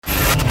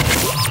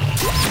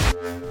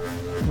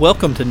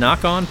Welcome to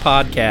Knock On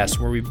Podcast,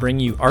 where we bring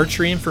you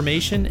archery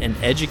information and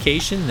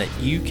education that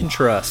you can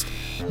trust.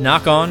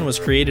 Knock On was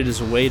created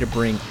as a way to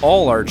bring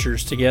all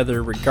archers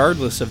together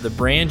regardless of the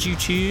brand you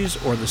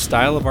choose or the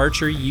style of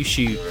archery you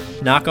shoot.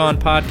 Knock On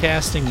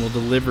Podcasting will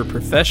deliver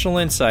professional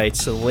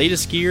insights to the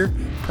latest gear,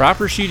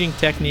 proper shooting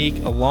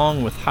technique,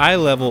 along with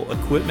high-level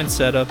equipment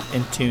setup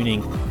and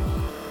tuning.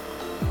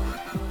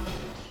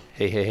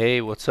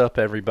 Hey, what's up,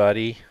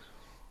 everybody?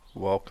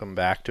 Welcome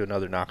back to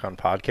another Knock On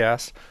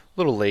Podcast. A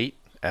little late,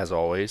 as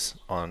always,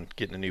 on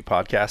getting a new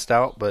podcast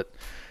out, but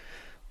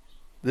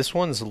this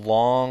one's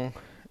long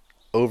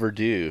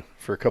overdue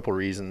for a couple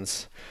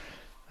reasons.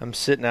 I'm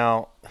sitting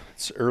out,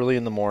 it's early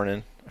in the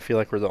morning. I feel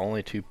like we're the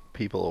only two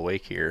people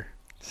awake here.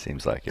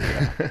 Seems like it,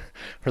 yeah.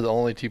 We're the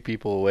only two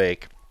people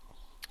awake.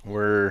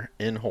 We're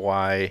in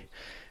Hawaii,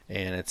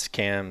 and it's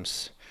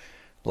Cam's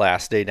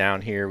last day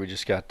down here. We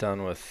just got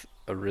done with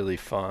a really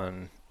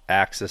fun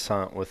axis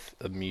hunt with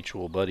a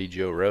mutual buddy,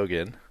 Joe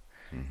Rogan.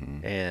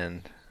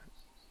 And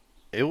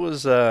it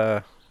was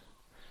that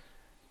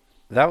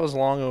was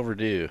long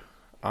overdue,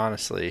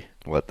 honestly.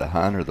 What, the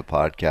hunt or the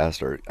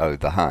podcast? Or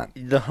the hunt?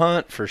 The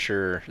hunt for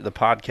sure. The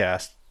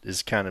podcast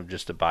is kind of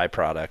just a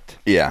byproduct.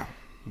 Yeah.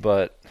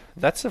 But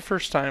that's the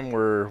first time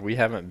where we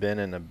haven't been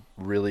in a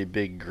really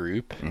big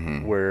group.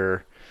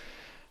 Where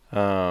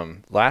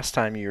last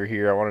time you were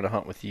here, I wanted to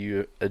hunt with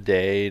you a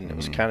day, and it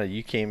was kind of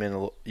you came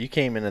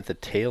in at the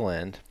tail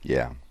end.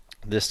 Yeah.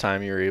 This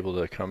time you were able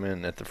to come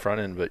in at the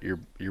front end, but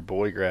your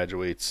boy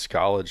graduates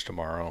college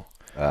tomorrow.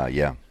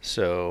 Yeah.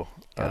 So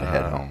gotta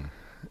head home.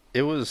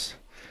 It was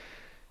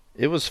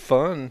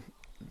fun.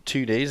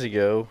 2 days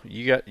ago,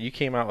 you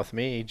came out with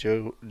me.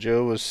 Joe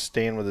was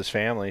staying with his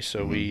family,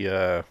 so we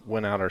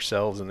went out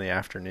ourselves in the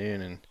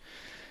afternoon and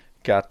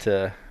got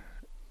to.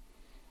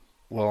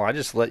 Well, I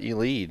just let you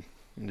lead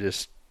and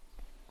just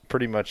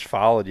pretty much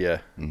followed you,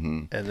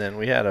 and then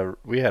we had a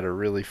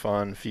really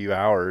fun few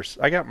hours.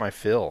 I got my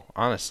fill,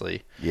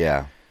 honestly.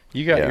 Yeah.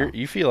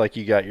 You feel like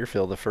you got your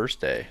fill the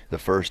first day. The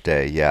first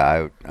day,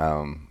 yeah.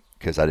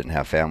 Because I didn't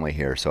have family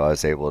here, so I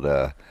was able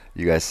to.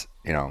 You guys,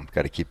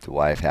 got to keep the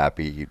wife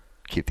happy. You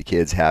keep the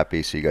kids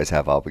happy, so you guys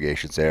have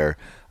obligations there.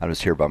 I'm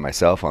just here by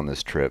myself on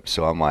this trip,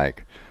 so I'm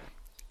like,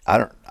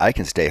 I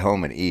can stay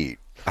home and eat.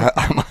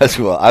 I might as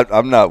well.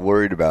 I'm not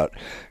worried about.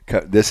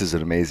 This is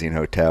an amazing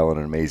hotel and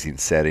an amazing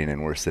setting,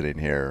 and we're sitting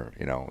here,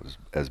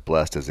 as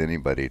blessed as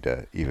anybody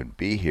to even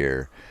be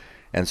here.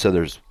 And so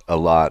there's a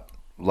lot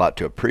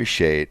to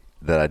appreciate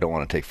that I don't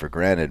want to take for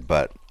granted.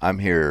 But I'm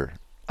here.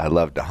 I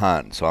love to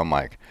hunt, so I'm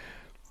like,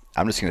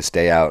 I'm just going to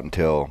stay out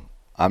until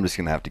I'm just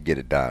going to have to get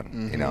it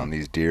done. And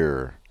these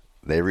deer,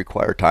 they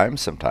require time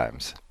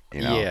sometimes.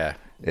 Yeah.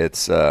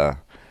 It's and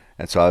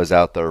so I was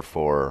out there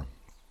from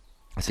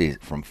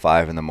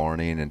 5 in the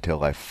morning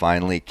until I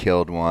finally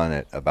killed one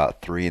at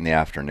about 3 in the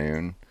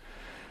afternoon.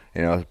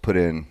 Put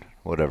in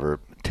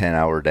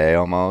 10-hour day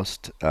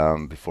almost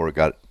before it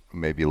got,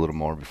 maybe a little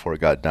more before it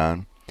got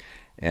done,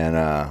 and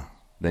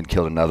then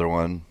killed another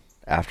one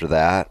after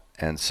that.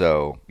 And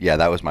so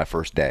that was my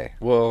first day.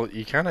 Well,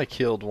 you kind of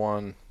killed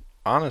one.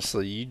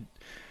 Honestly,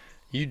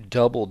 you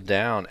doubled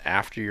down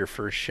after your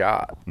first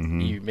shot.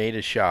 You made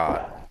a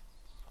shot.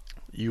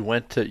 You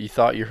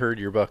thought you heard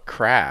your buck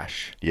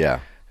crash. Yeah.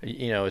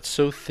 It's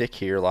so thick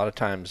here. A lot of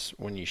times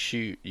when you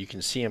shoot, you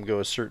can see them go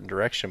a certain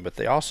direction, but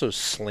they also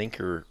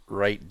slinker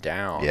right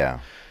down. Yeah.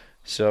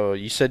 So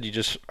you said you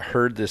just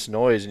heard this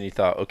noise and you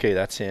thought, okay,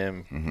 that's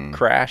him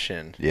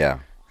crashing. Yeah.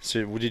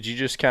 So did you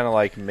just kind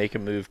of make a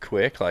move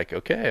quick? Like,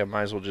 okay, I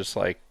might as well just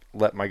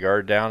let my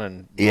guard down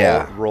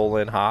and roll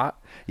in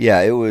hot?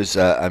 Yeah, it was,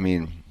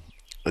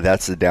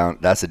 that's the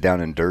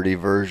down and dirty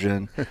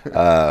version.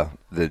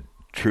 The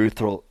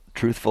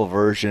truthful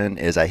version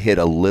is I hit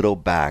a little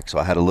back, so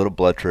I had a little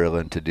blood trail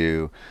in to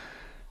do,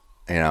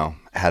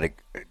 had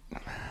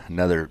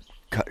another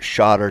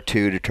shot or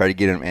two to try to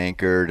get him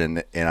anchored,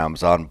 and I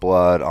was on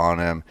blood on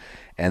him,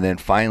 and then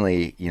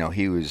finally,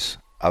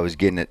 I was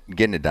getting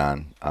it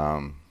done.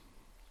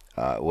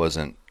 It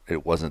wasn't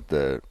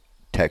the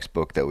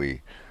textbook that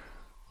we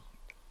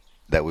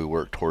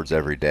work towards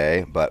every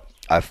day, but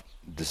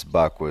this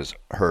buck was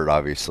hurt,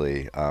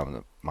 obviously.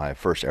 My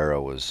first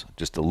arrow was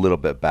just a little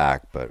bit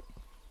back, but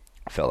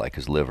felt like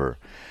his liver,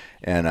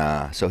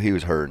 and so he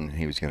was hurting.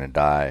 He was going to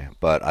die,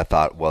 but I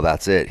thought, well,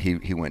 that's it.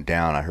 He went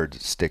down. I heard the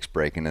sticks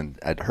breaking, and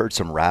I'd heard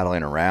some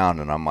rattling around,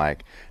 and I'm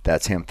like,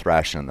 that's him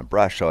thrashing in the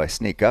brush. So I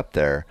sneak up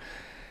there,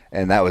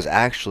 and that was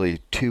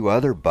actually 2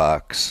 other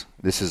bucks.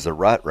 This is the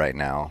rut right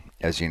now,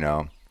 as you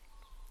know.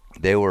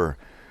 They were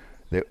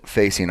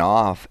facing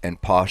off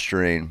and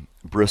posturing,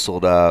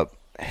 bristled up,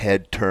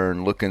 head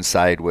turned, looking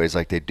sideways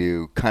like they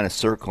do, kind of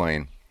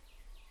circling.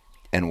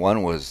 And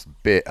one was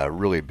a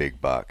really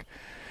big buck.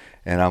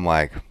 And I'm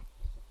like,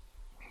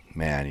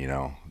 man,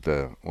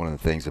 one of the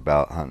things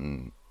about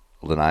hunting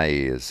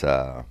Lanai is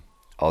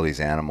all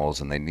these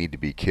animals, and they need to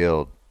be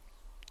killed.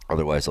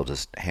 Otherwise, they'll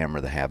just hammer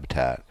the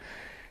habitat.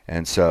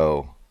 And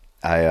so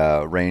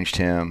I ranged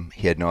him.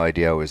 He had no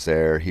idea I was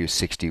there. He was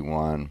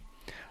 61.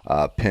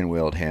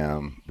 Pinwheeled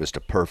him. Just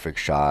a perfect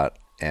shot.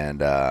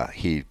 and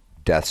he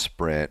death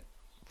sprint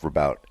for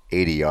about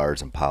 80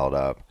 yards and piled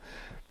up,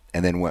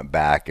 and then went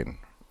back and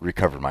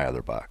recovered my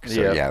other buck.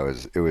 So Yep. yeah,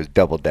 it was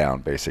double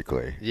down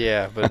basically.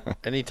 Yeah, but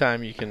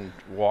anytime you can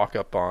walk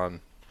up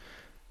on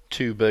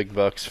two big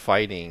bucks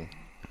fighting,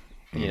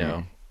 you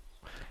know.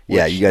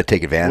 Yeah, which- you got to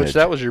take advantage. Which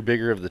that was your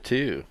bigger of the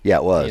two. Yeah,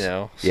 it was. You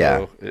know, so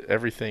Yeah.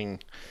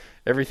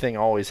 everything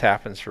always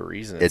happens for a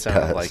reason. It It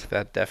sounded does. like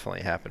that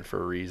definitely happened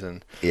for a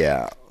reason.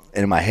 Yeah.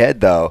 And in my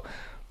head, though,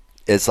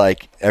 it's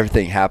like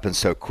everything happened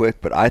so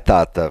quick, but I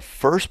thought the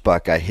first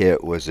buck I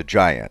hit was a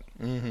giant.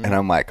 Mm-hmm. And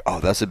I'm like, oh,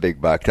 that's a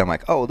big buck. Then I'm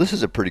like, oh, this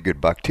is a pretty good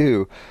buck,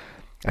 too.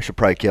 I should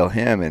probably kill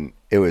him. And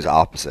it was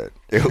opposite.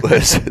 It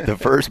was the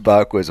first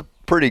buck was a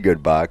pretty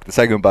good buck. The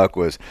second buck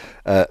was,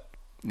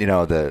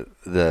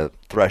 the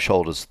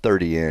threshold is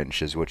 30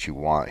 inch is what you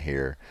want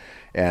here.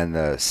 And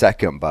the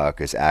second buck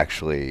is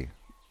actually,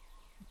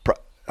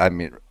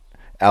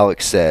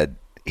 Alex said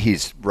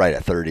he's right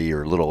at 30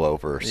 or a little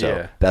over. So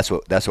Yeah. that's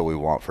what we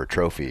want for a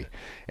trophy.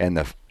 And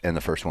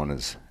the first one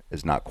is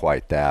not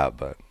quite that,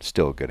 but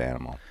still a good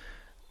animal.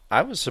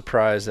 I was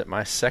surprised that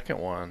my second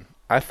one,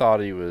 I thought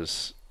he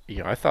was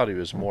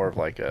more of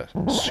like a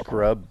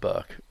scrub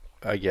buck,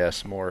 I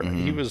guess more.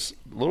 He was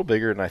a little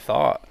bigger than I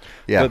thought.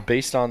 Yeah. But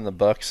based on the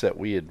bucks that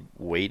we had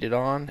waited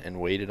on and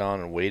waited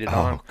on and waited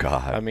on. Oh,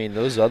 God. I mean,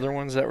 those other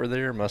ones that were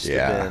there must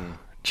Yeah. have been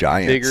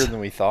Giants. bigger than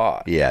we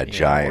thought. Yeah, Or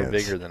giants.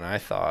 bigger than I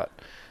thought.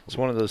 It's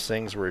one of those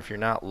things where if you're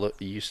not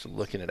used to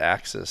looking at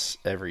axis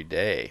every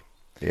day,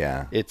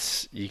 Yeah.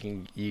 you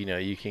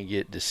can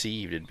get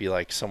deceived. It'd be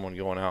like someone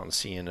going out and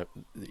seeing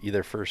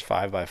either first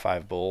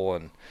 5x5 bull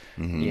and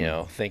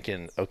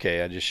thinking,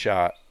 okay, I just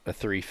shot a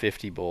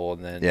 350 bull,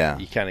 and then Yeah.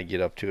 you kind of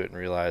get up to it and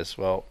realize,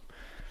 well,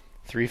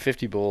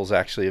 350 bull is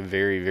actually a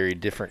very, very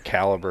different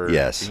caliber.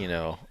 Yes.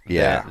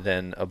 Yeah.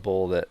 Than a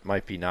bull that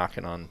might be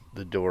knocking on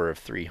the door of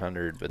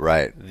 300. But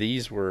Right.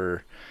 these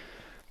were,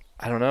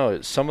 I don't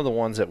know, some of the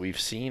ones that we've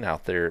seen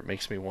out there, it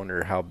makes me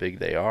wonder how big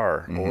they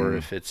are, or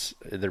if it's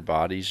their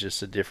body's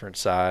just a different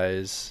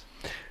size.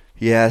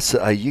 Yes,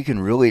 you can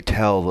really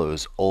tell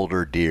those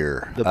older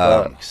deer. The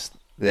bucks,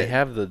 they they-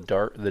 have the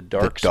dark.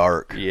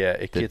 dark. Yeah,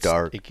 The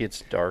dark. It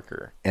gets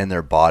darker. And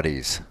their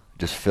bodies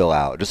just fill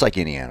out, just like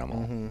any animal.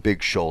 Mm-hmm.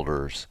 Big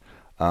shoulders.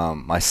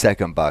 My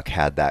second buck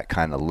had that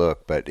kind of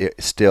look, but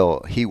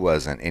he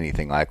wasn't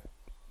anything like.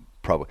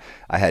 Probably,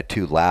 I had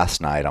two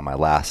last night on my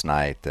last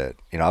night that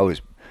I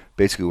was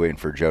basically waiting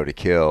for Joe to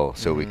kill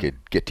so we could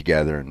get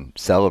together and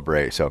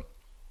celebrate. So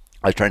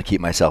I was trying to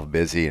keep myself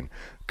busy and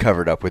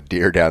covered up with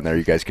deer down there.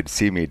 You guys could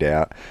see me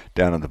down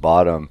on the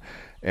bottom.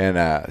 And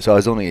so I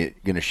was only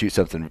going to shoot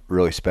something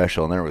really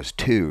special. And there was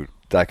two,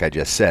 like I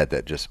just said,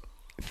 that just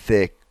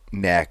thick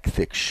neck,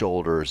 thick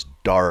shoulders,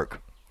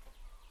 dark.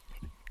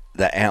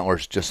 The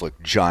antlers just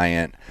looked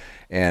giant.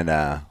 And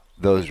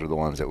those were the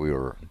ones that we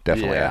were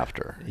definitely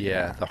after.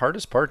 Yeah, the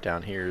hardest part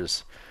down here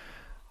is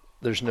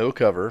there's no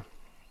cover.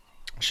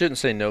 I shouldn't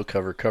say no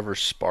cover.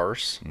 Cover's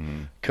sparse.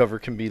 Cover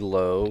can be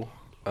low.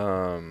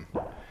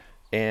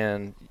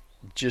 And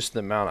just the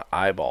amount of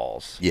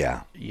eyeballs.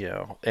 Yeah.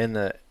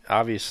 And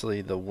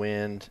obviously the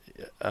wind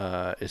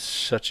is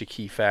such a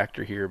key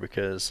factor here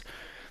because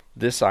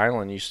this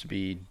island used to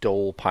be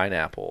Dole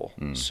pineapple.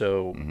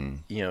 So,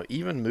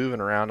 even moving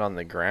around on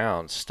the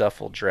ground, stuff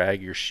will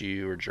drag your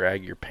shoe or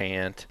drag your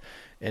pant.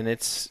 And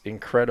it's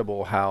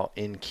incredible how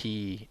in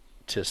key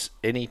to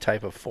any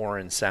type of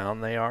foreign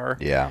sound they are.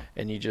 Yeah.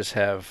 And you just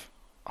have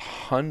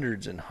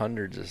hundreds and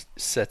hundreds of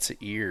sets of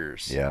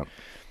ears. Yeah.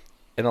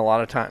 And a lot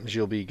of times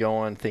you'll be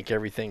going, think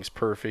everything's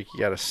perfect. You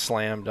got to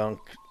slam dunk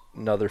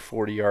another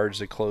 40 yards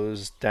to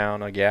close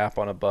down a gap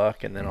on a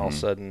buck. And then all of a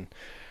sudden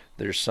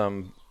there's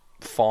some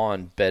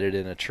fawn bedded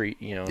in a tree,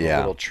 in a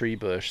little tree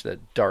bush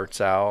that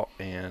darts out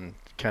and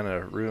kind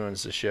of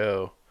ruins the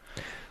show.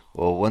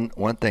 Well,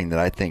 one thing that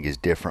I think is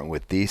different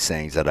with these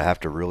things that I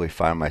have to really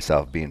find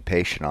myself being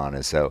patient on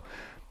is, so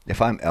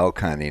if I'm elk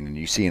hunting and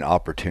you see an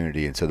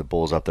opportunity and so the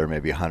bull's up there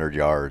maybe 100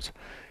 yards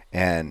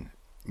and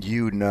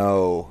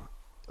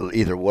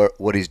either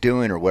what he's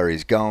doing or where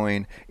he's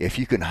going, if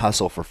you can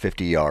hustle for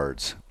 50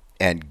 yards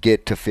and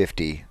get to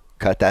 50,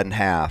 cut that in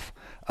half,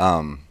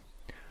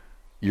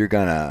 you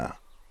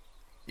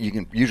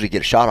can usually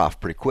get a shot off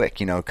pretty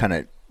quick.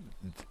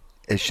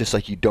 It's just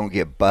like you don't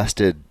get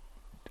busted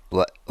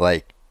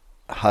like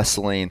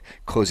hustling,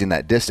 closing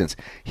that distance.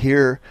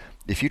 Here,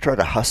 if you try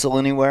to hustle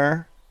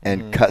anywhere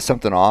and cut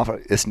something off,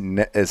 it's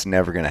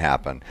never going to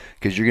happen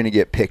because you're going to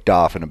get picked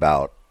off in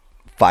about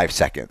 5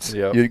 seconds.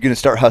 Yep. You're going to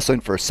start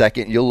hustling for a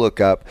second. You'll look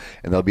up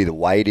and there'll be the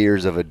white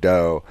ears of a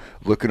doe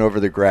looking over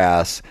the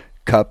grass,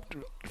 cupped,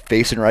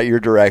 facing right your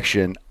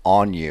direction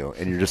on you.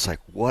 And you're just like,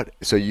 what?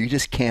 So you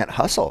just can't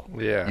hustle.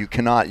 Yeah. You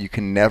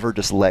can never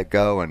just let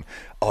go and,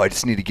 I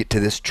just need to get to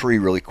this tree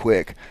really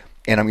quick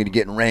and I'm going to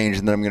get in range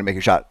and then I'm going to make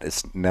a shot.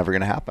 It's never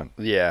going to happen.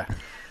 Yeah.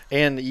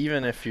 And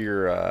even if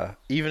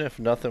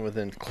nothing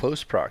within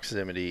close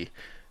proximity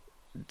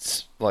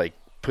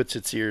puts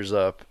its ears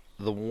up,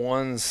 the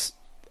ones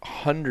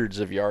hundreds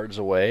of yards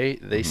away,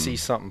 they see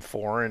something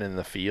foreign in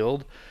the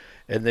field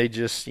and they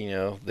just,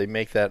 they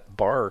make that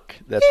bark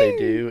that they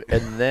do,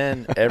 and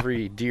then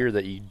every deer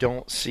that you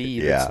don't see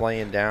that's Yeah.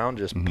 laying down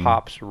just Mhm.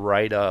 pops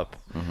right up.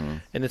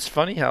 Mhm. And it's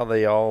funny how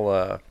they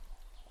all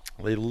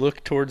they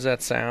look towards that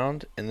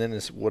sound, and then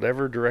it's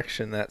whatever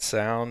direction that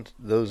sound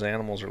those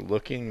animals are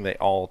looking, they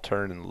all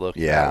turn and look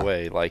Yeah. that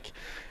way. Like,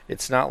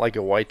 it's not like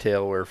a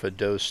whitetail where if a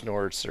doe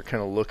snorts, they're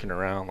kind of looking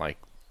around like,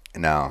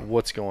 No.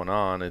 what's going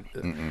on?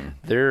 Mm-mm.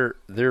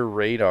 Their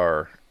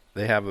radar,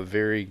 they have a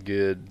very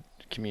good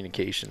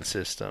communication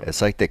system.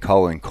 It's like they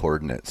call in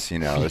coordinates.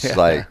 It's Yeah.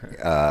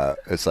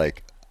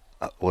 like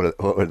what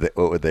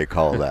would they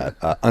call that?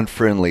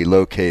 Unfriendly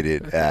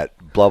located at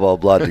blah blah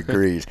blah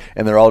degrees,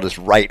 and they're all just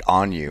right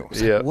on you.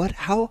 It's Yeah. like, what?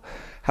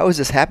 How is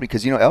this happening?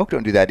 Because elk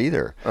don't do that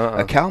either.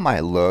 A cow might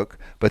look,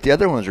 but the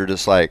other ones are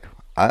just like,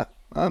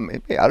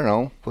 maybe, I don't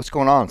know what's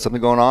going on.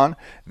 Something going on.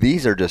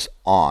 These are just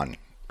on.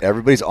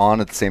 Everybody's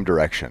on at the same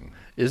direction.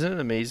 Isn't it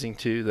amazing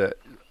too that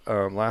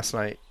last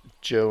night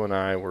Joe and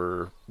I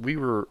we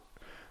were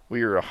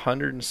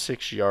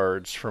 106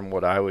 yards from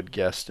what I would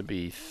guess to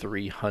be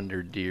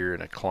 300 deer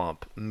in a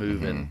clump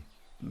moving,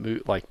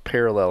 like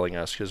paralleling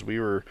us, because we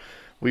were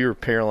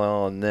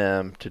paralleling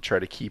them to try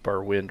to keep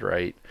our wind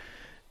right.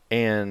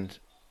 And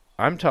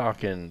I'm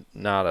talking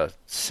not a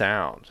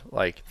sound.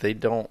 Like, they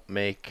don't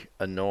make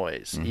a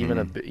noise, even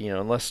a bit,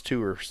 unless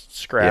two are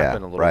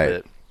scrapping a little right.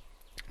 bit.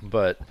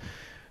 But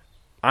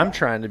I'm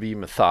trying to be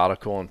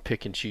methodical and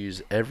pick and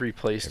choose every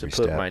place Every to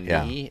put step, my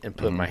yeah. knee and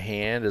put Mhm. my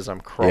hand as I'm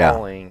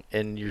crawling.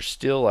 And you're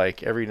still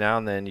like, every now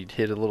and then you'd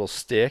hit a little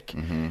stick.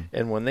 Mhm.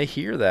 And when they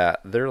hear that,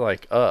 they're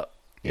like up.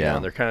 Yeah.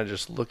 And they're kind of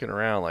just looking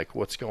around like,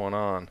 what's going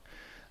on?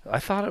 I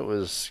thought it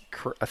was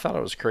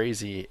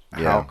crazy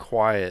how Yeah.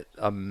 quiet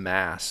a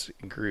mass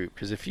group.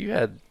 Because if you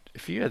had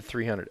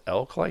 300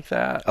 elk like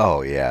that,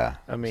 Oh yeah.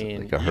 I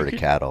mean, Like a herd of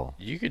cattle.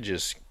 you could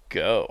just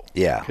go.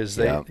 Yeah. Because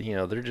they,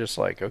 yeah. they're just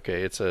like,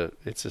 okay, it's a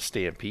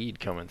stampede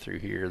coming through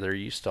here. They're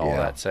used to all Yeah.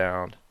 that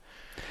sound.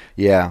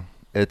 Yeah,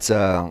 it's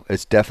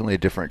definitely a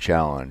different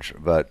challenge.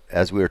 But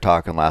as we were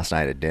talking last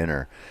night at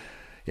dinner,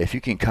 if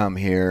you can come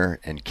here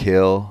and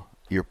kill,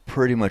 you're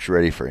pretty much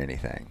ready for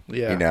anything.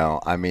 Yeah.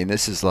 I mean,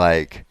 this is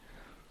like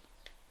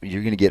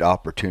you're going to get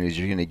opportunities.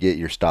 You're going to get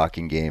your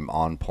stalking game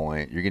on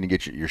point. You're going to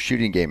get your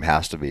shooting game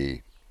has to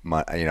be,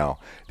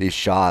 these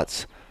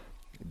shots.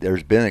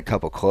 There's been a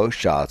couple close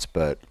shots,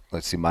 but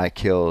let's see, my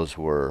kills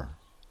were,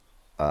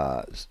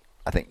 I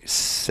think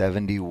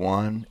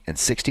 71 and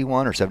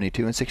 61 or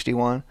 72 and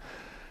 61.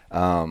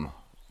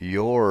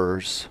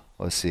 Yours,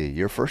 let's see,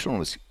 your first one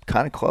was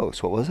kind of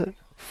close. What was it?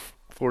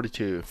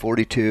 42.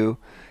 42,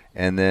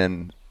 and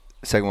then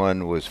the second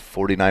one was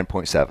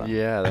 49.7.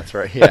 Yeah, that's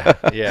right. Yeah,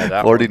 yeah.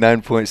 That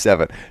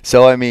 49.7.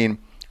 So, I mean,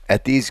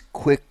 at these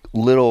quick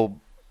little,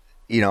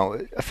 a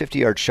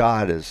 50-yard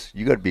shot is,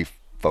 you got to be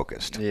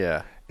focused.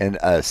 Yeah. And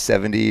a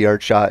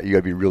 70-yard shot, you got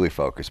to be really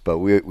focused. But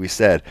we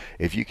said,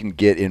 if you can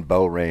get in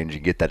bow range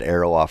and get that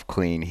arrow off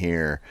clean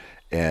here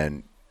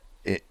and,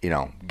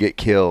 get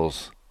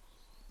kills,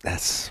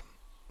 there's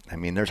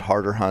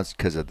harder hunts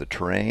because of the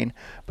terrain.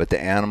 But the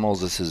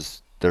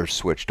animals, they're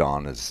switched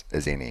on as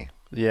any.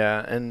 Yeah,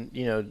 and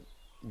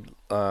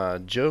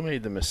Joe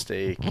made the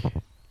mistake.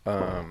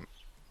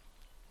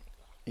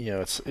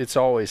 It's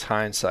always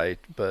hindsight,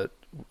 but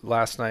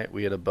last night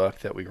we had a buck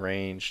that we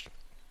ranged,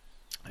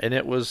 and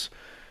it was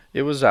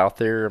out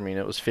there. I mean,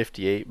 it was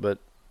 58, but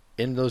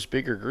in those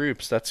bigger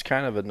groups, that's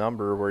kind of a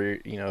number where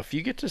if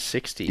you get to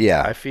 60,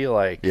 Yeah. I feel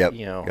like Yep.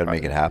 Gotta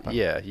make it happen.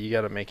 Yeah, you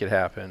got to make it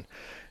happen.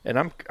 And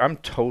I'm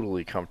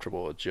totally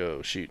comfortable with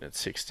Joe shooting at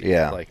 60.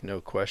 Yeah. Like, no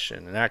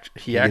question. And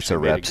he gets the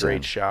actually made a reps in.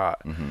 great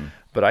shot. Mm-hmm.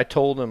 But I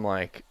told him,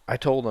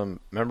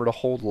 remember to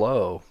hold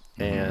low.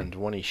 And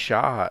when he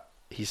shot,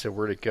 he said,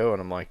 where'd it go?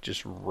 And I'm like,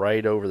 just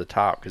right over the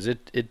top, because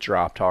it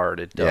dropped hard.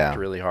 It ducked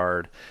really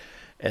hard.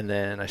 And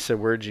then I said,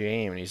 where'd you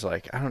aim? And he's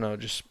like, I don't know,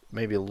 just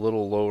maybe a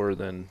little lower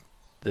than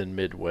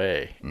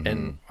midway. Mm-hmm.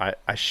 And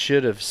I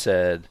should have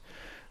said,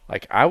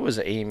 like, I was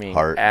aiming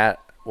Heart.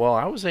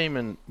 I was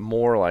aiming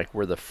more like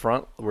where the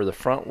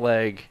front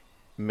leg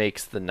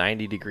makes the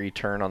 90-degree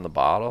turn on the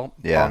bottle,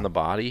 on the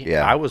body.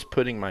 Yeah. I was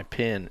putting my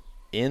pin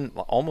in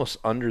almost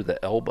under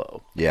the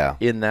elbow. Yeah.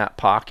 In that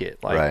pocket,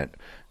 like Right.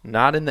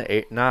 not in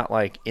the not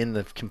like in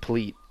the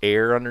complete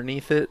air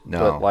underneath it, No.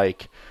 but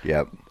like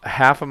Yep.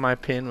 half of my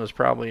pin was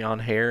probably on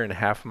hair and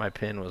half of my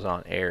pin was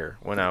on air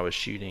when I was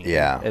shooting.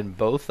 Yeah. And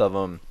both of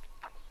them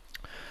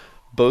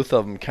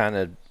kind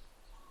of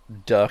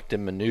ducked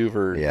and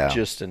maneuvered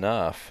just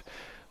enough.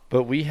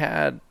 But we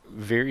had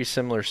very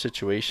similar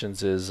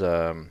situations. As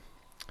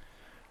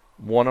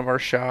one of our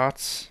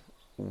shots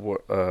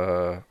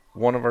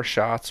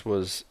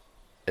was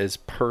as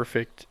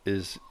perfect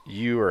as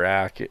you or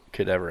Ack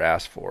could ever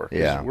ask for. 'Cause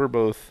Yeah. we're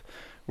both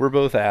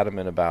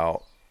adamant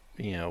about,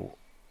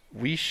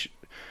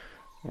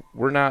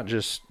 we're not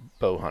just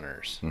bow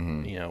hunters.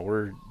 Mm-hmm.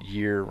 We're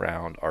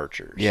year-round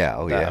archers. Yeah.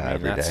 Oh, yeah.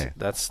 Every that's day.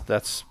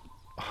 that's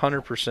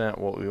 100%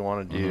 what we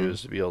want to do,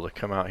 is to be able to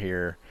come out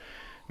here,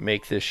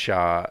 make this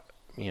shot,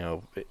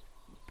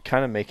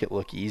 kind of make it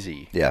look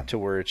easy. Yeah. To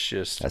where it's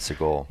just, That's the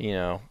goal.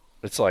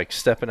 it's like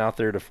stepping out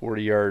there to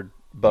 40-yard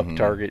buck Mhm.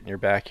 target in your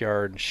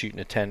backyard and shooting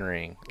a 10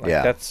 ring. Like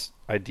Yeah. that's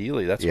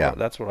ideally Yeah.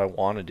 that's what I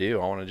want to do.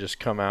 I want to just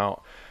come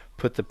out,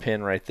 put the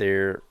pin right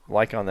there,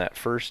 like on that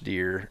first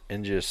deer,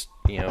 and just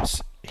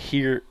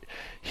hear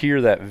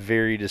that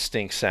very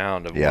distinct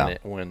sound of Yeah.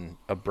 when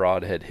a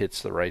broadhead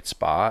hits the right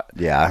spot.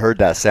 Yeah, I heard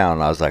that sound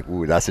and I was like,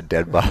 ooh, that's a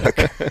dead buck.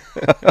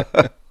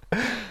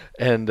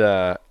 And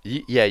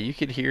you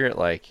could hear it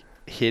like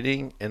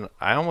hitting, and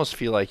I almost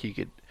feel like you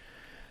could.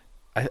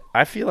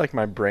 I feel like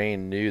my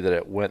brain knew that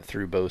it went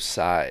through both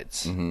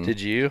sides. Mhm.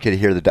 Did you? Could you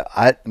hear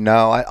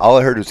all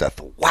I heard was a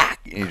whack.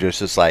 And you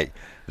just like,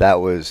 that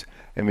was,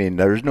 I mean,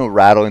 there's no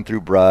rattling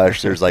through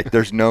brush.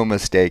 There's no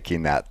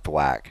mistaking that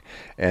thwack.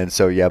 And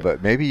so, yeah,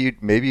 but maybe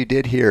you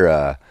did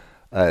hear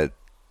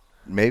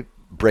maybe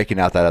breaking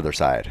out that other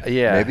side.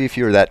 Yeah. Maybe if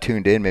you were that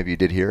tuned in, maybe you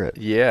did hear it.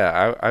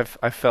 Yeah,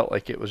 I felt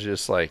like it was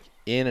just like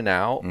in and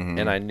out, Mhm.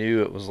 and I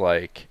knew it was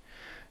like,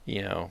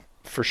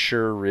 for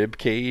sure rib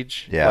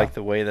cage, Yeah. like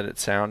the way that it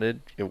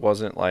sounded. It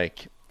wasn't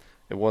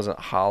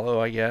hollow,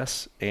 I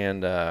guess.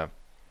 And that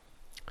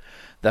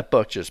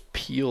buck just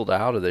peeled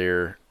out of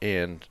there,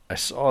 and I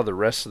saw the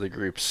rest of the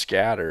group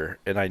scatter,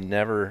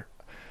 and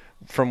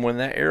from when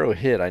that arrow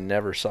hit, I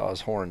never saw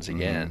his horns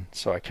again.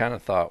 So I kind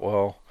of thought,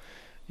 well,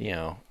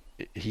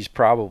 he's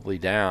probably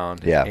down.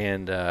 Yeah.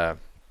 And I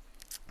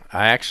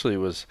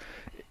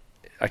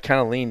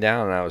kind of leaned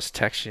down and I was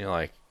texting you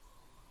like,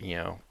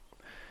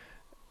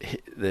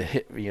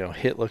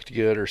 hit looked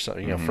good or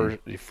something,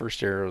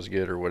 first arrow was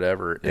good or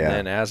whatever. And Yeah.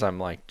 then as I'm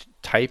like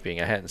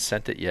typing, I hadn't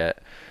sent it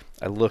yet.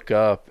 I look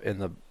up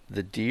and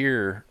the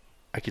deer,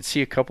 I could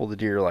see a couple of the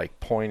deer like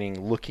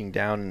pointing, looking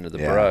down into the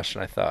Yeah. brush,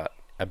 and I thought,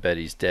 I bet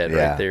he's dead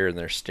Yeah. right there, and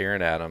they're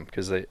staring at him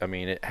because it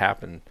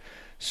happened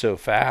so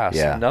fast.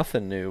 Yeah.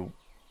 Nothing new.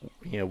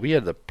 We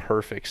had the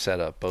perfect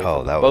setup.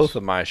 Both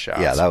of my shots.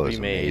 Yeah, that was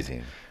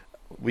amazing.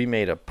 We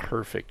made a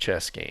perfect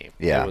chess game.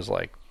 Yeah. It was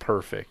like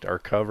perfect. Our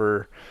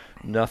cover,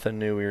 nothing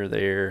new. We were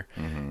there.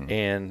 Mhm.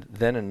 And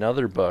then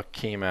another buck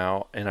came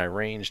out, and I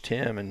ranged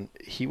him, and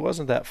he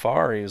wasn't that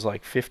far. He was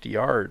like 50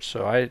 yards.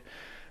 So I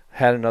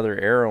had another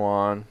arrow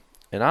on.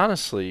 And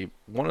honestly,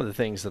 one of the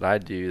things that I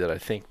do that I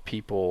think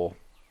people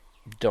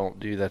don't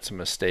do that's a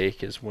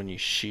mistake is when you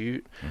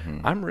shoot,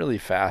 Mhm. I'm really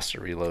fast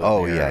to reload.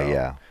 Oh, the yeah, arrow.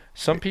 yeah.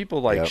 Some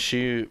people like Yep.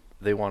 shoot,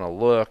 they want to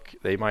look,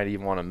 they might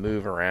even want to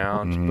move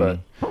around, Mhm.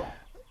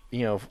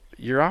 but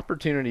your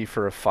opportunity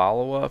for a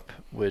follow-up,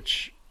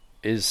 which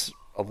is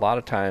a lot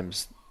of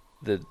times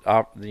the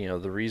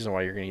reason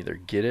why you're going to either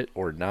get it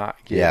or not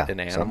get Yeah, an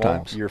animal,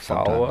 sometimes. your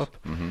Sometimes. follow-up.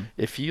 Mhm.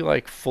 If you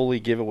like fully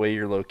give away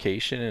your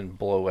location and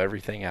blow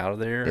everything out of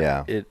there,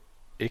 Yeah.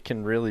 it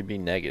can really be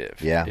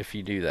negative Yeah. if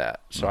you do that.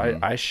 So Mhm.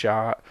 I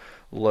shot,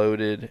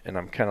 loaded, and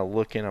I'm kind of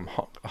looking, I'm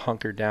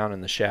hunkered down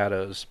in the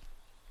shadows.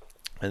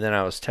 And then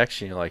I was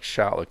texting you like,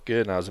 shot looked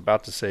good, and I was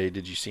about to say,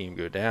 did you see him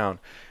go down?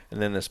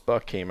 And then this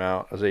buck came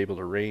out. I was able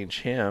to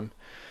range him,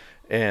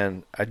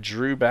 and I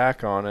drew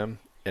back on him,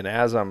 and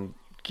as I'm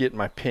getting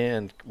my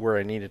pin where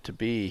I needed to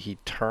be, he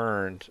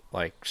turned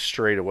like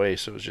straight away,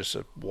 so it was just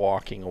a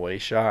walking away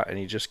shot, and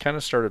he just kind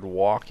of started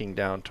walking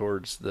down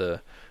towards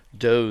the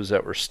does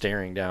that were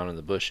staring down in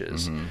the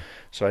bushes. Mhm.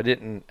 So I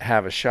didn't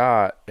have a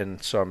shot,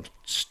 and so I'm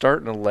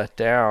starting to let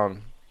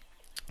down,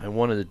 and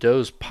one of the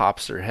does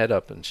pops her head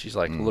up, and she's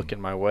like looking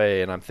my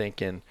way, and I'm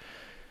thinking,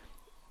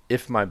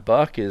 if my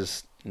buck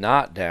is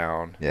not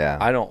down, Yeah.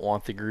 I don't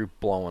want the group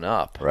blowing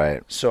up.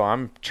 Right. So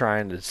I'm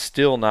trying to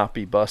still not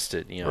be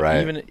busted.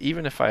 Right.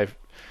 Even if I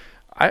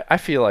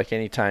feel like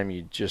anytime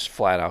you just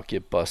flat out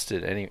get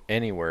busted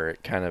anywhere,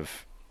 it kind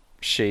of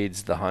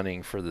shades the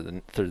hunting for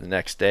the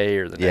next day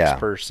or the next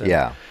person.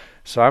 Yeah.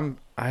 So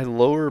I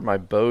lower my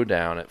bow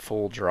down at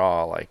full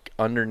draw, like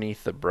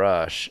underneath the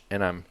brush,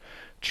 and I'm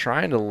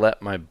trying to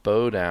let my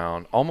bow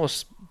down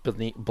almost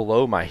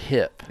below my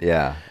hip.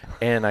 Yeah.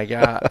 And I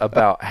got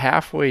about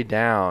halfway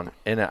down,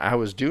 and I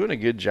was doing a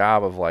good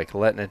job of like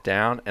letting it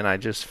down, and I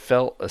just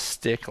felt a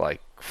stick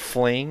like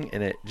fling,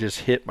 and it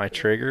just hit my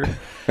trigger,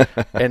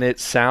 and it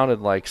sounded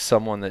like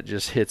someone that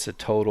just hits a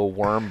total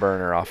worm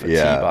burner off a tee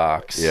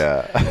box.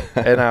 Yeah.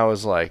 And I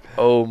was like,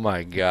 oh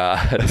my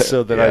God.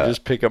 So then Yeah. I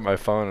just pick up my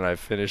phone and I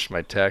finish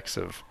my text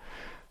of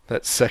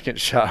that second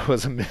shot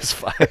was a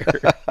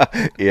misfire.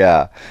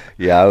 Yeah.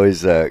 I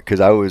was, cause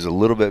I was a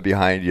little bit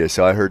behind you.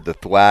 So I heard the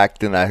thwack,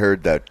 then I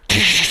heard the,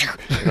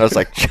 and I was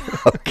like,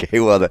 okay,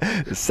 well,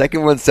 the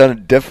second one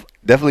sounded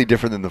definitely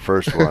different than the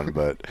first one,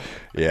 but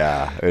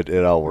yeah,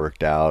 it all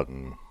worked out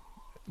and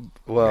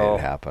made it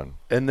happen.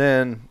 And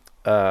then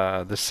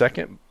the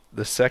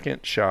second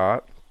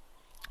shot,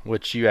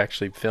 which you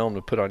actually filmed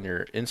and put on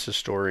your Insta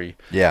story.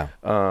 Yeah.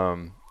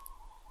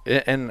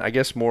 And I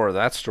guess more of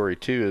that story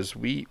too is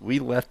we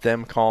let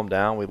them calm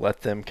down. We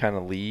let them kind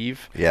of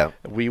leave. Yeah.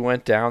 We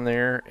went down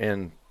there,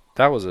 and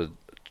that was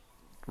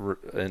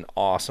an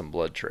awesome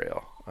blood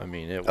trail. I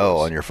mean, it was. Oh,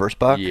 on your first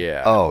buck?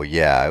 Yeah. Oh,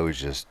 yeah. It was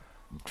just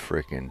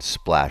freaking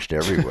splashed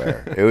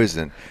everywhere. It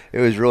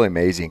was really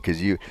amazing because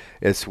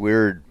it's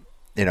weird.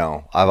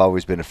 I've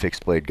always been a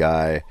fixed blade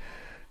guy.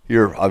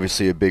 you're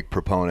obviously a big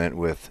proponent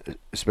with,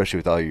 especially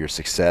with all your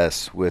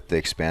success with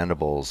the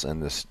expandables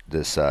and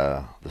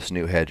this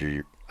new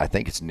head. I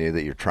think it's new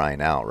that you're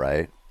trying out,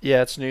 right?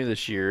 Yeah, it's new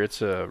this year.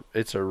 It's a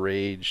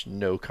Rage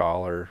no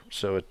collar,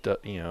 so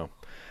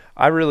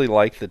I really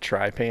like the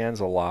Tripans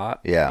a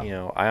lot. Yeah.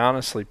 I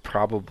honestly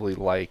probably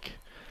like,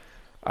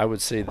 I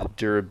would say, the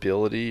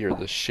durability or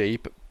the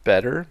shape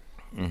better,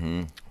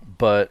 Mm-hmm.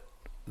 but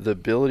the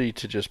ability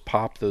to just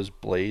pop those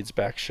blades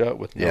back shut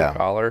with no Yeah.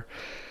 collar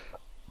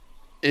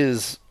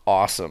is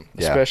awesome,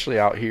 Yeah. especially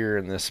out here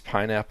in this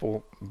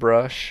pineapple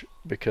brush,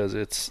 because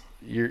that's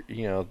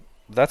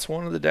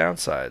one of the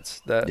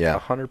downsides. That Yeah.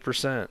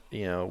 100%,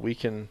 we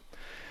can.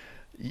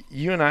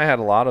 You and I had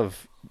a lot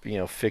of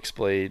fixed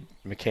blade,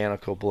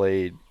 mechanical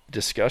blade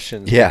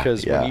discussions, Yeah,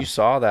 because yeah. when you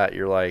saw that,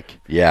 you're like,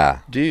 Yeah.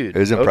 dude, It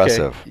was okay.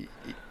 impressive.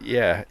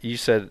 Yeah, you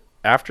said,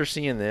 after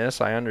seeing this,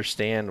 I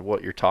understand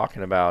what you're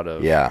talking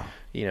about. Yeah.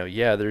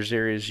 There's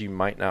areas you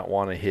might not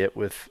want to hit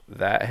with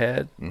that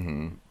head,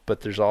 Mm-hmm.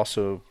 but there's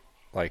also,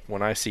 like,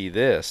 when I see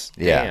this,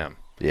 Yeah. damn.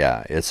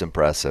 Yeah, it's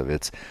impressive.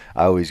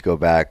 I always go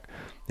back.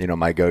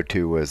 My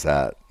go-to was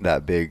that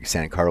big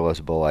San Carlos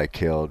bull I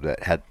killed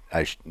that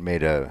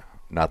made a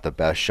not the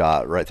best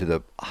shot right through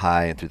the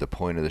high and through the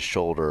point of the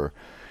shoulder,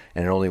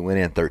 and it only went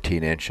in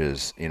 13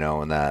 inches.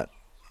 And that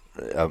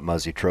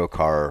Muzzy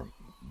Trocar,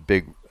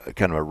 big,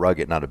 kind of a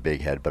rugged, not a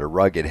big head, but a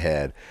rugged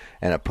head,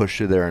 and it pushed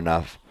through there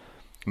enough,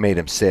 made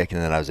him sick,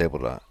 and then I was able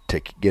to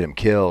get him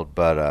killed.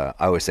 But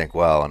I always think,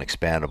 well, an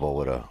expandable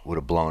would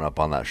have blown up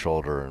on that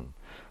shoulder, and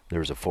there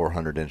was a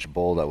 400-inch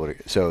bull that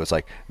would. So it's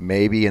like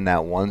maybe in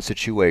that one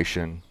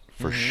situation,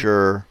 for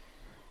sure,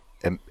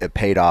 it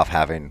paid off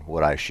having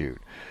what I shoot.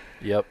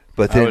 Yep.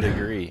 But then, I would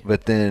agree.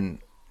 But then,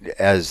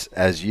 as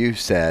you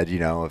said,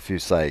 if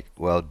it's like,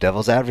 well,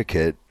 devil's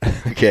advocate,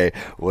 okay,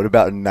 what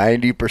about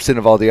 90%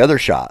 of all the other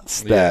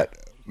shots that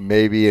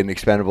maybe an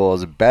expendable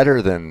is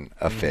better than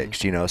a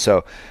fixed?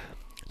 So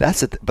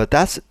but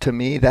that's, to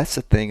me, that's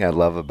the thing I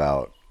love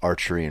about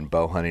archery and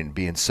bow hunting,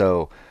 being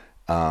so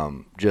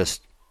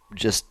just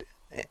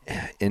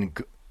in,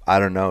 I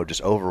don't know,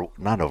 just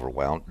not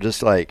overwhelmed,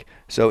 just like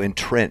so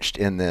entrenched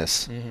in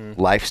this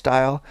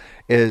lifestyle,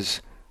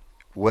 is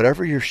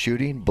whatever you're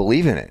shooting,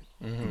 believe in it.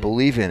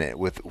 Believe in it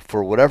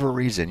for whatever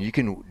reason. You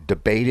can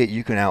debate it,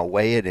 you can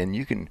outweigh it,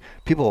 and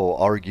people will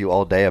argue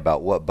all day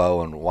about what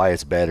bow and why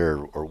it's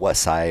better, or what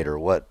sight, or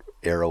what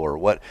arrow, or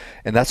what,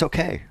 and that's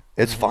okay.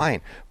 It's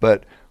fine.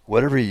 But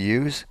whatever you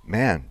use,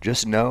 man,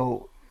 just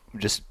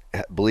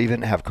believe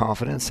in it, have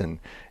confidence, and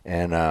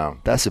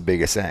that's the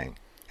biggest thing.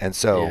 And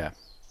so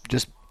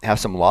just have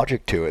some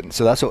logic to it. And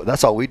so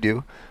that's all we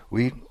do.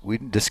 We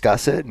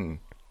discuss it, and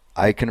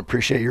I can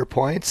appreciate your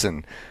points,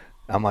 and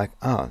I'm like,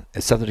 oh,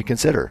 it's something to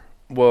consider.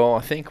 Well,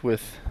 I think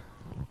with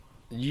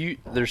you,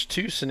 there's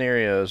two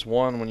scenarios.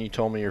 One, when you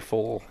told me your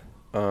full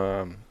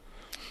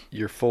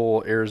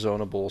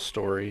Arizona Bull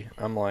story,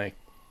 I'm like,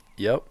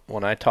 yep.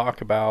 When I talk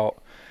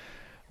about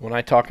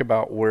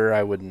where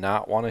I would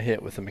not want to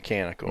hit with a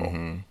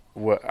mechanical,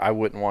 what I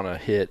wouldn't want to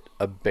hit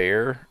a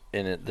bear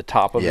in the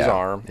top of his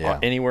arm,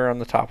 anywhere on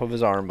the top of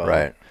his arm bone.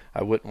 Right.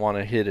 I wouldn't want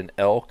to hit an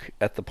elk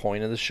at the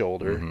point of the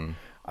shoulder.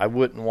 I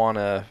wouldn't want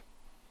to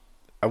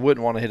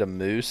hit a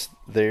moose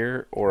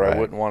there, or I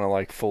wouldn't want to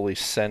like fully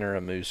center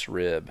a moose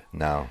rib.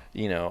 No.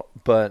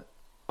 But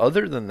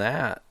other than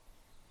that,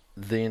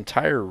 the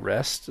entire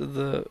rest of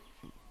the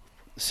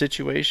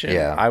situation,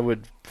 I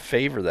would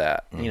favor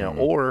that.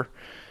 Or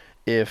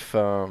if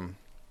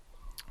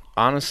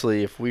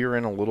honestly, if we were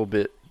in a little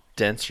bit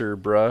denser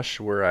brush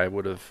where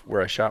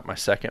I shot my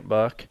second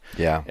buck,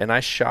 and I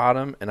shot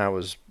him, and I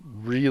was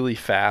really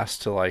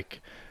fast to,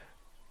 like,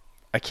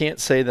 I can't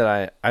say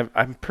that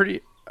I'm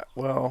pretty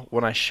well,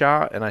 when I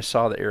shot and I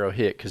saw the arrow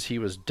hit, because he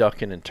was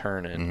ducking and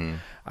turning,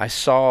 I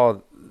saw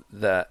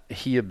that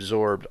he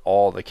absorbed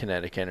all the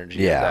kinetic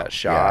energy of that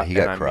shot. Yeah, he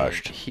got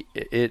crushed.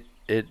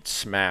 It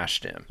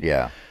smashed him.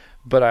 Yeah.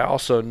 But I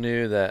also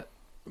knew that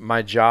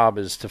my job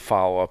is to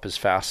follow up as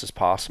fast as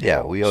possible.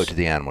 Yeah, we owe it to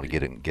the animal to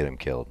get him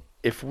killed.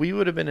 If we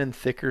would have been in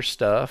thicker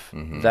stuff,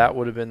 that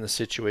would have been the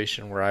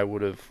situation where I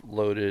would have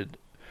loaded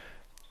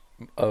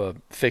a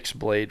fixed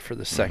blade for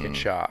the second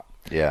shot.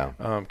 Yeah.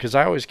 Because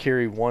I always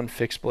carry one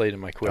fixed blade in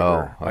my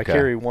quiver. Oh, okay. I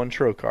carry one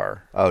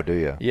Trocar. Oh, do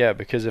you? Yeah,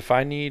 because if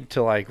I need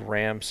to, like,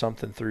 ram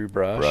something through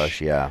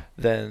brush,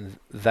 then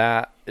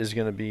that is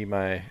going to be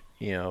my,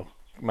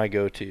 my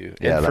go-to.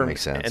 Yeah, that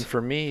makes sense. And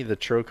for me, the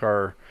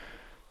Trocar,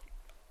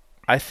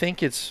 I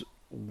think it's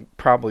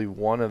probably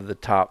one of the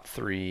top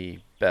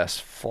 3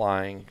 best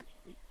flying,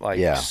 like,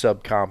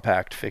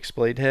 subcompact fixed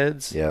blade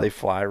heads. Yeah. They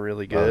fly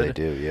really good. Oh, they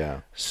do,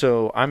 yeah.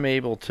 So I'm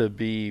able to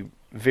be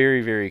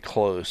very, very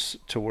close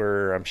to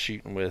where I'm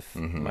shooting with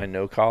my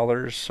no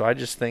collars. So I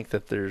just think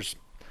that there's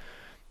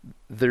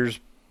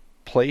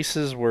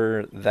places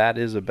where that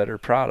is a better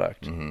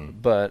product.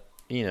 But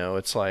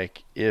it's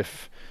like,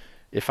 if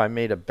I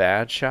made a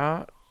bad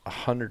shot,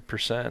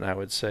 100%, I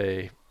would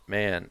say,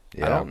 man,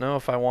 I don't know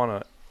if I want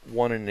a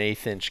 1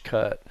 1/8 inch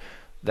cut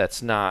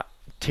that's not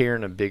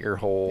tearing a bigger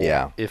hole.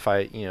 Yeah. If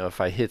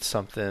I hit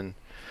something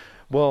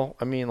Well,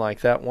 I mean, like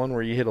that one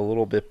where you hit a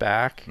little bit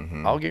back,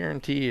 Mm-hmm. I'll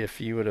guarantee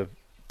if you would have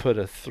put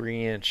a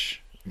 3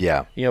 inch,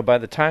 Yeah. by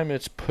the time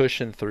it's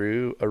pushing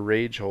through, a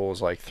rage hole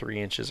is like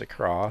 3 inches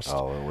across.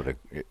 Oh, it would have.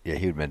 Yeah,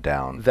 he'd been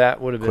down. That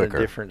would have been quicker.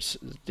 a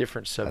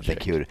different I subject.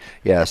 think he would.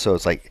 Yeah. So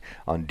it's like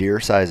on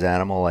deer-sized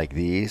animal like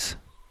these,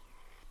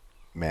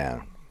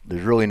 man.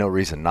 There's really no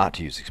reason not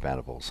to use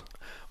expandables.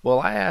 Well,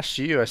 I asked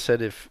you, I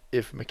said if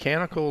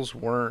mechanicals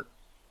weren't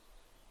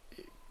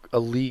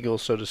illegal,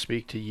 so to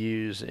speak, to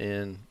use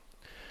in.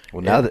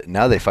 Well,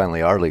 now they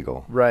finally are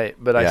legal. Right,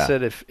 but I Yeah,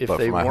 said if but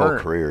they for my whole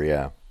weren't, career,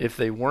 yeah. if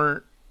they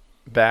weren't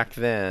back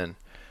then,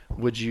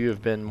 would you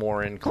have been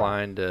more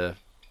inclined to,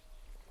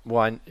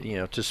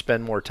 to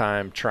spend more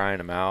time trying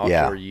them out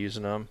Yeah. or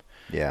using them?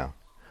 Yeah,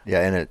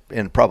 yeah, and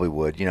it probably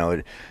would.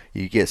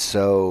 You get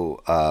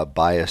so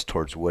biased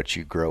towards what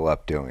you grow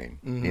up doing.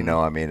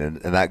 Mhm. I mean,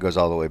 and that goes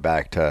all the way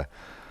back to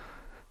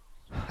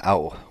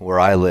out where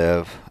I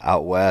live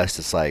out west.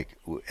 It's like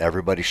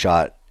everybody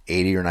shot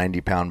 80 or 90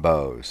 pound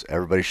bows.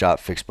 Everybody shot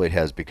fixed blade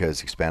heads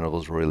because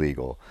expandables were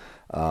illegal.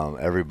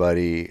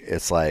 Everybody,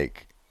 it's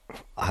like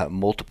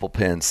multiple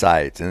pin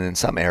sights, and in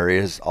some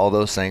areas, all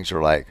those things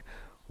are like,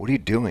 what are you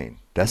doing?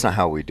 That's not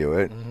how we do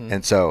it. Mhm.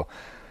 And so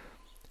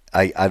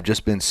I've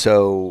just been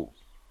so,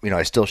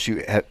 I still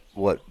shoot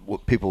what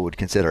people would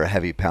consider a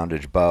heavy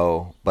poundage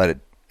bow, but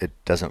it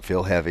doesn't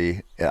feel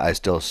heavy. I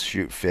still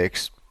shoot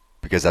fixed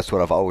because that's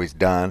what I've always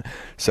done.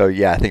 So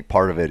yeah, I think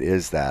part of it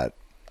is that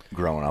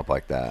growing up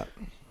like that.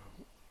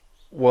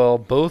 Well,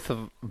 both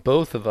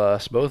of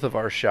us, both of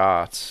our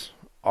shots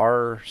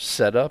are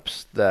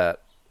setups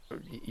that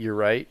you're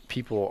right.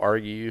 People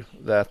argue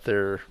that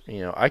they're,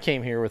 I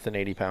came here with an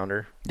 80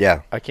 pounder.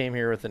 Yeah. I came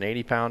here with an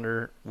 80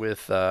 pounder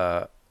with,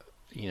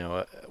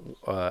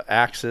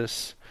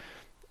 Axis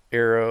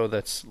arrow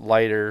that's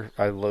lighter.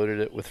 I loaded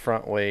it with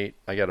front weight.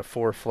 I got a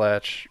 4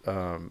 fletch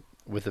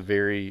with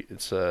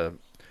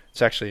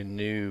it's actually a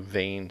new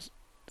vein.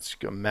 It's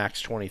a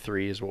Max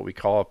 23 is what we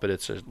call it, but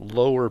it's a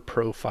lower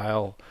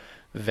profile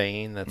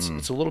vein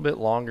it's a little bit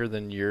longer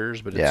than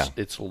yours, but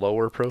it's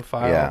lower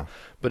profile. Yeah.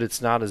 But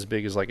it's not as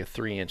big as like a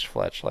 3-inch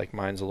fletch. Like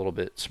mine's a little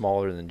bit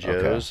smaller than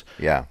Joe's.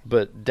 Okay. Yeah.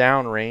 But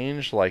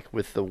downrange, like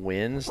with the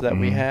winds that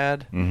we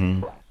had,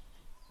 Mm-hmm.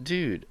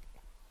 dude,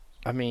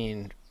 I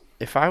mean,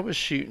 if I was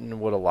shooting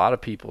what a lot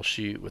of people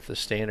shoot with the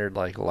standard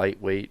like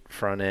lightweight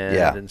front end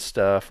Yeah. and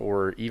stuff,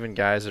 or even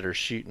guys that are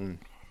shooting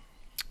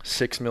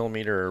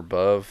 6mm or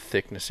above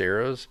thickness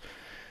arrows,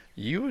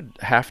 you would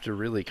have to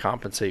really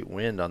compensate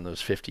wind on those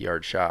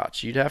 50-yard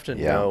shots. You'd have to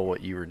Yeah. know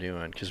what you were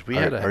doing because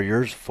Are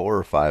yours 4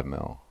 or 5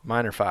 mil?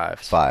 mine are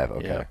 5s. 5.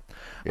 Okay. Yeah.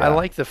 Yeah. I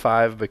like the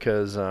 5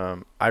 because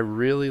I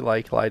really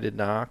like lighted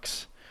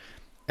nocks,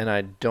 and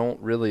I don't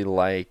really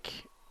like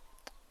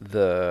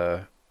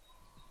the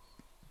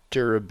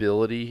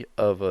durability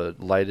of a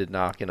lighted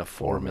nock in a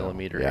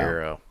 4mm yeah.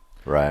 arrow.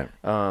 Right.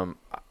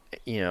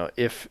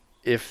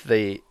 If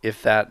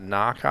that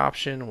knock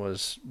option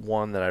was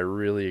one that I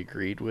really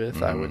agreed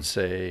with, I would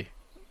say,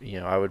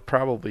 I would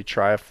probably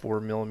try a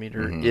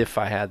 4mm if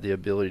I had the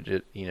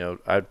ability to.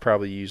 I'd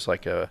probably use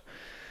like a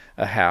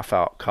half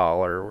out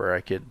collar where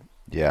I could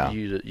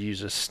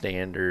use a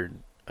standard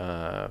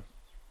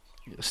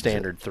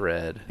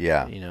thread.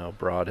 Yeah.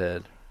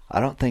 Broadhead. I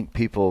don't think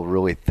people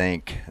really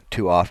think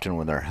too often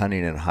when they're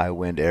hunting in high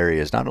wind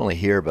areas, not only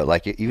here, but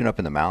like even up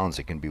in the mountains,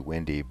 it can be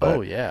windy. But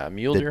Oh yeah,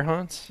 mule deer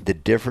hunts. the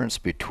difference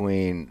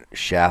between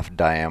shaft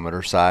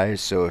diameter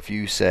size. So if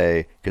you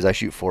say, because I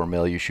shoot 4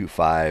 mil, you shoot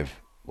 5,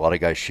 a lot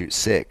of guys shoot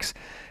 6.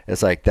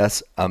 It's like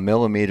that's a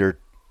millimeter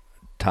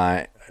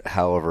time.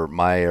 However,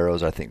 my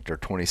arrows, I think they're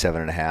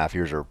 27 and a half.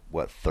 Yours are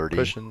what, 30?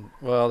 Pushing.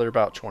 Well, they're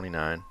about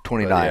 29.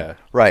 29. Yeah.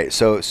 Right.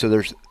 So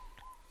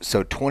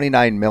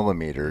 29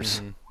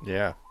 millimeters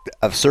Yeah.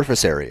 of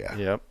surface area.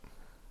 Yep.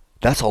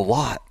 That's a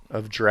lot.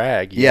 Of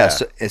drag. Yeah.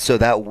 Yeah. So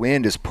that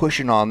wind is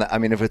pushing on that. I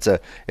mean, if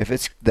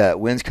it's that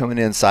wind's coming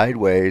in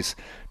sideways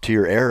to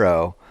your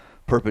arrow,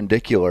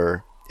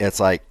 perpendicular,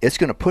 it's like it's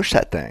going to push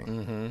that thing.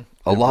 Mm-hmm.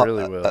 A lot.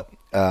 Really will.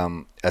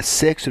 A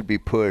 6 would be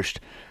pushed.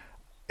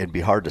 It'd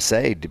be hard to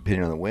say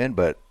depending on the wind,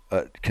 but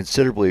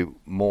considerably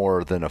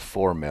more than a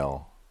 4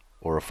 mil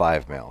or a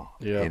 5 mil.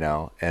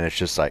 Yeah. And it's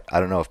just like I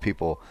don't know if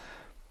people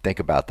think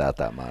about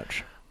that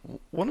much.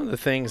 One of the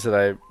things that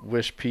I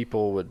wish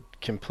people would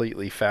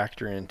completely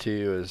factor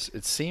into is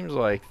it seems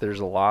like there's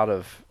a lot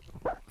of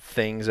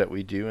things that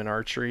we do in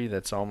archery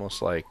that's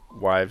almost like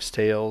wives'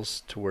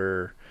 tales, to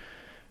where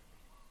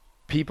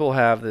people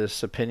have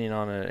this opinion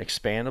on an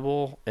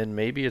expandable, and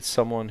maybe it's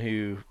someone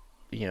who,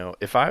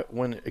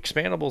 when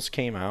expandables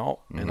came out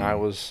and I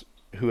was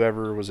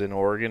whoever was in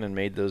Oregon and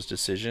made those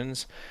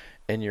decisions,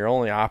 and your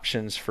only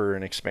options for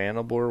an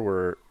expandable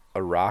were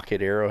a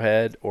rocket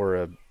arrowhead or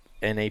a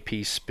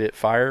NAP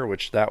Spitfire,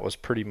 which that was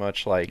pretty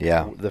much like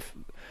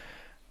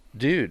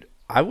dude,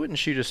 I wouldn't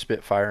shoot a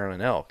Spitfire on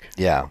an elk.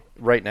 Yeah.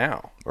 Right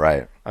now.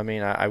 Right. I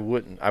mean, I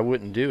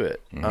wouldn't do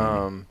it.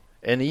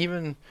 And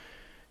even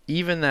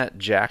that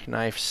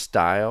jackknife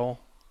style,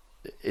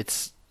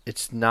 it's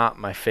not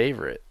my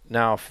favorite.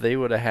 Now, if they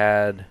would have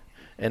had,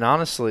 and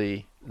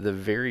honestly, the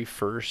very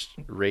first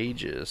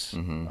Rages,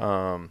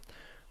 Mm-hmm.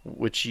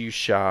 which you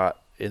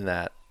shot in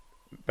that.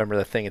 Remember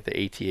that thing at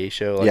the ATA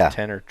show, like Yeah.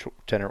 10 or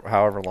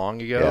however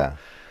long ago? Yeah.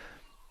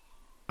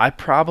 I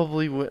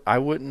probably would. I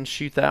wouldn't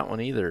shoot that one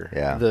either.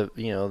 Yeah.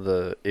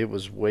 It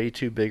was way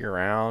too big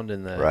around,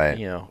 and Right.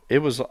 it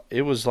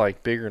was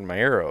like bigger than my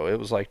arrow. It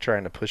was like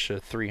trying to push a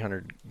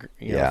 300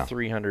 Yeah.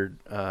 300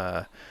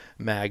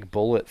 mag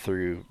bullet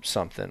through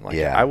something. Like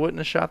Yeah. I wouldn't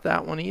have shot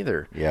that one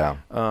either. Yeah.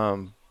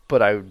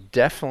 But I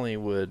definitely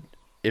would.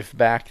 If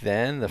back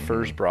then the Mm-hmm.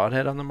 first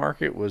broadhead on the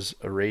market was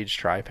a Rage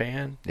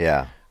Trypan,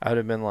 Yeah. I would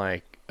have been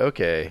like,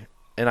 okay.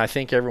 And I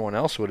think everyone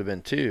else would have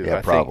been too.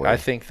 Yeah, probably. I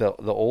think the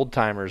old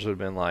timers would have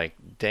been like,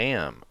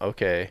 damn,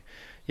 okay,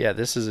 yeah,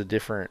 this is a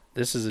different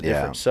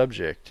Yeah.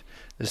 subject.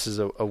 This is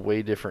a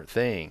way different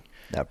thing.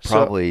 That So-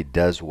 probably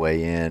does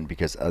weigh in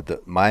because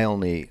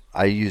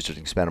I used an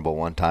expendable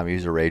one time. I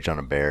used a Rage on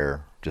a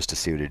bear just to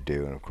see what it'd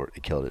do, and of course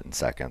it killed it in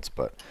seconds.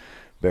 But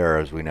bear,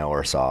 as we know,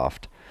 are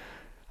soft.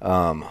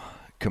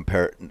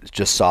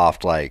 Just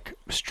soft like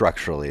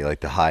structurally, like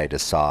the hide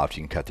is soft.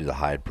 You can cut through the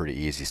hide pretty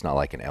easy. It's not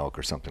like an elk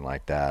or something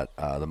like that.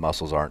 The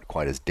muscles aren't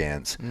quite as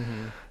dense.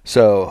 Mm-hmm.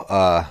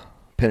 So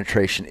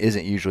penetration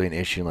isn't usually an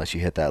issue unless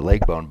you hit that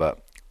leg bone. But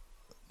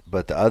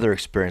the other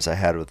experience I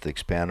had with the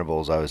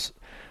expandables, I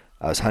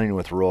was hunting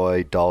with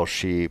Roy, Doll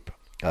Sheep,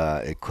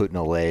 at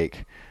Kootenai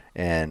Lake,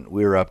 and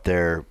we were up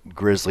there,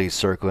 grizzlies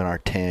circling our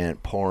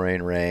tent,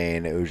 pouring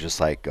rain. It was just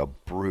like a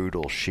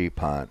brutal sheep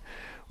hunt.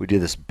 We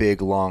did this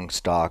big long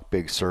stalk,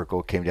 big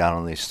circle, came down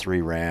on these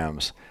 3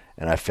 rams,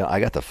 and I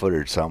got the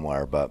footage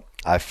somewhere, but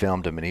I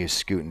filmed him, and he was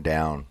scooting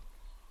down.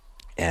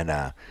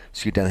 And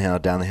scoot down the hill,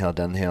 down the hill,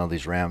 down the hill.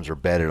 These rams are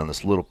bedded on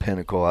this little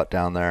pinnacle out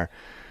down there.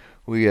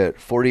 We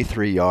get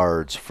 43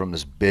 yards from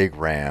this big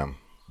ram,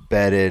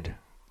 bedded,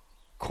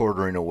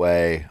 quartering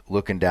away,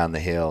 looking down the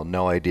hill,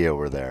 no idea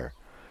we're there.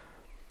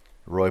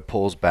 Roy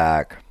pulls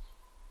back,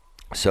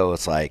 so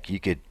it's like you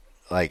could,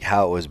 like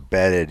how it was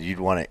bedded, you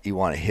want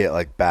to hit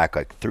like back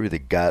like through the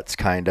guts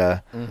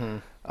kinda,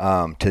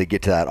 to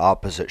get to that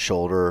opposite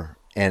shoulder,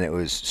 and it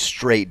was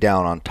straight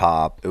down on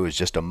top. It was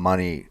just a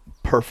money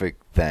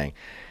perfect thing.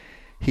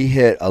 He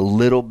hit a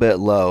little bit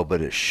low,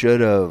 but it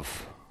should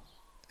have.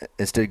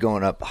 Instead of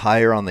going up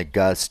higher on the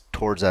guts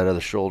towards that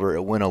other shoulder,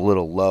 it went a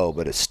little low,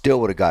 but it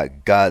still would have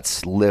got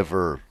guts,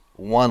 liver,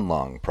 one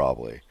lung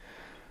probably.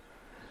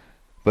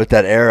 But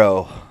that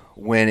arrow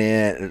went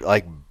in,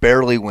 like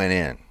barely went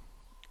in.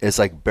 It's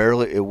like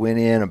barely, it went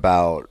in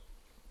about,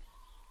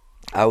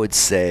 I would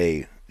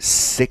say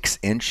 6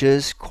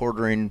 inches,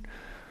 quartering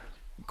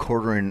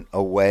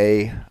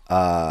away.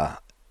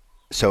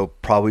 So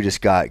probably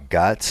just got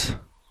guts.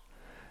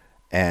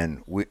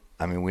 And we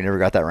never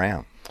got that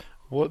ram.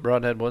 What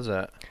broadhead was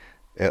that?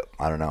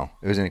 I don't know.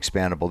 It was an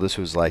expandable. This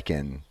would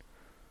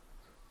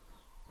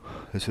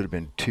have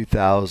been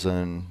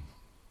 2000.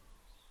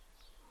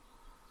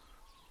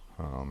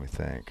 Let me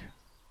think.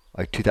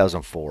 Like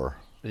 2004.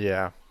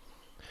 Yeah.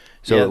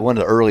 So Yeah. one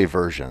of the early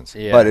versions.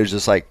 Yeah. But it was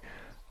just like,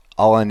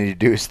 all I need to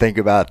do is think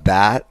about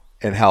that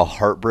and how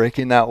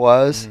heartbreaking that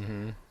was.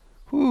 Mm-hmm.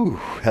 Whew,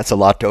 that's a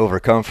lot to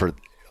overcome for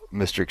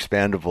Mr.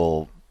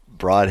 Expandable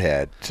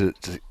Broadhead.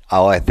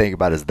 All I think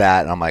about is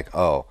that, and I'm like,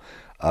 oh,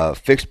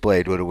 fixed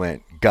blade would have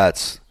went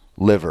guts,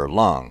 liver,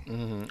 lung.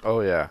 Mm-hmm.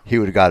 Oh yeah. He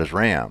would have got his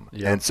ram.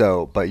 Yeah. And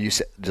so, but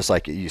just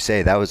like you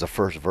say, that was the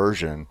first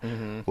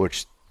version,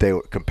 which they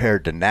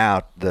compared to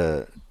now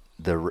the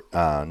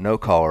no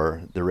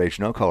collar, the Rage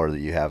no collar that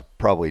you have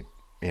probably,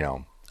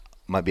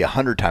 might be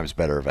 100 times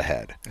better of a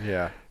head.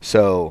 Yeah.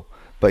 So,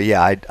 but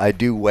yeah, I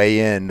do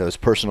weigh in those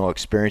personal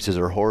experiences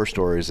or horror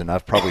stories, and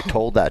I've probably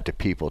told that to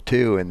people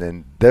too, and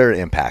then they're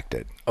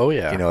impacted. Oh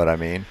yeah. You know what I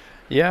mean?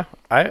 Yeah,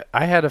 I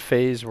had a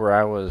phase where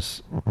I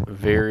was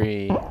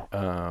very,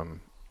 where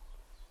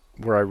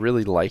I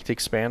really liked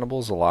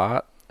expandables a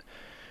lot,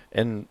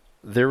 and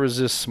there was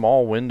this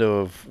small window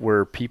of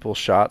where people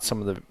shot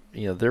some of the,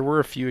 there were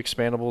a few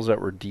expandables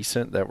that were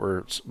decent, that were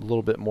a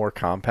little bit more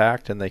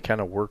compact, and they kind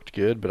of worked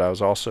good, but I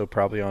was also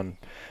probably on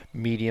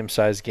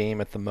medium-sized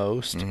game at the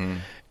most,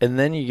 and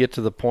then you get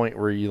to the point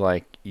where you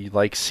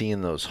like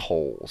seeing those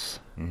holes.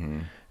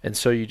 And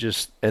so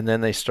and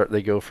then they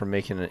go from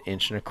making 1.25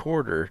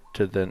 inches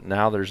to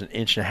now there's 1.5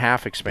 inch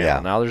expandable. Yeah.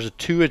 Now there's a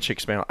 2-inch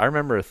expandable. I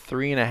remember a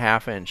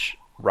 3.5 inch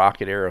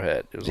rocket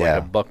arrowhead. It was like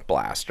a buck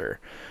blaster.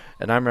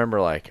 And I remember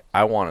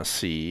I want to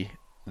see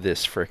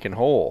this freaking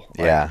hole.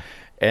 Yeah.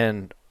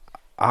 And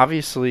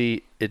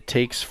obviously it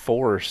takes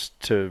force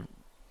to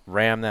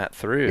ram that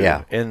through.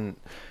 Yeah. And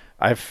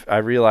I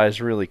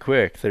realized really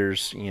quick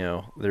there's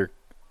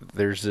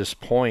this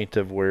point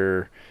of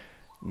where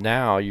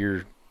now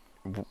you're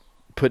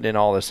putting in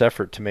all this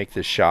effort to make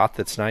this shot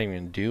that's not even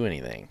going to do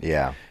anything.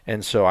 Yeah.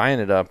 And so I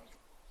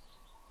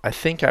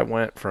think I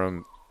went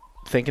from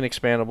thinking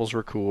expandables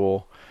were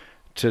cool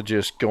to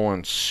just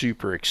going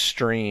super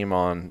extreme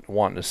on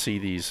wanting to see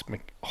these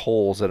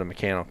holes that a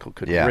mechanical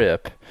could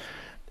rip.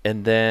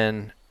 And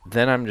then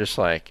I'm just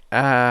like,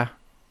 I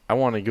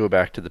want to go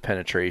back to the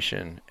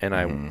penetration. And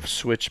I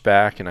switched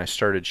back and I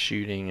started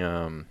shooting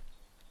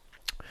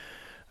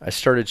I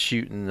started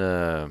shooting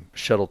the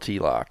shuttle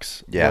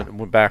T-locks. Yeah.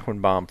 Back when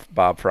Bob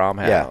Fromm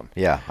had Yeah, them.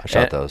 yeah, I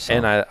shot those. So.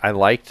 And I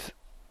liked,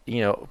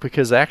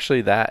 because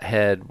actually that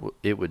head,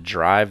 it would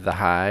drive the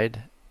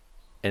hide,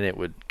 and it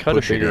would cut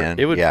Push a bigger, it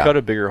in, cut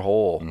a bigger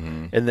hole.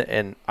 Mm-hmm.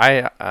 And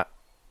I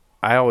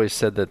always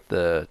said that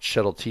the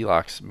shuttle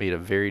T-locks made a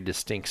very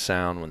distinct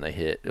sound when they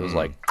hit. It was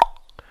like,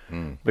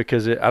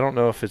 because I don't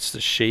know if it's the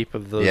shape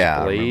of those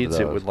blades.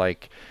 It would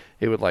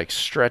like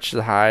stretch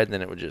the hide, and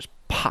then it would just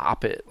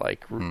pop it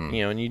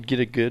and you'd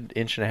get a good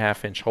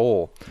 1.5-inch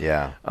hole.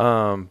 Yeah.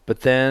 But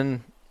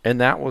then,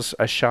 and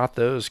I shot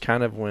those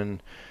kind of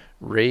when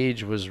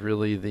Rage was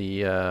really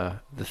the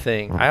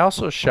thing. I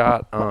also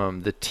shot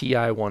the TI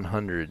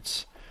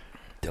 100s.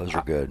 Those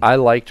were good. I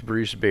liked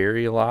Bruce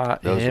Berry a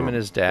lot. Him and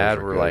his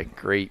dad were like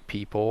great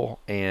people,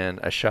 and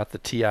I shot the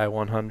TI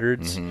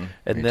 100s,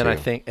 and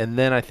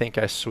then I think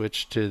I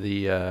switched to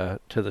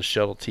the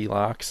shuttle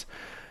T-locks,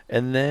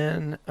 and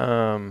then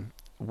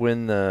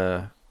when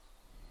the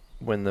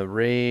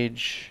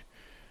Rage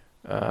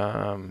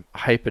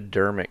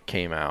hypodermic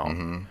came out,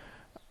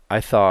 I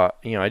thought,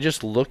 I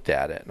just looked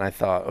at it and I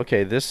thought,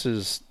 okay, this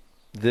is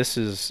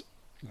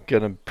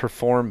gonna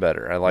perform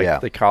better. I like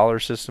the collar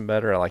system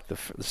better. I like the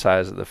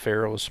size of the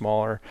ferrule was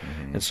smaller,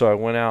 and so I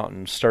went out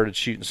and started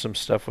shooting some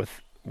stuff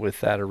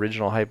with that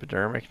original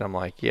hypodermic, and I'm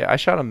like, I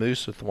shot a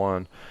moose with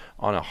one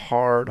on a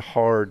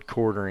hard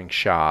quartering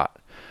shot,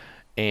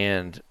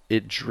 and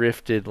it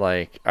drifted.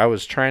 Like I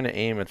was trying to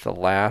aim at the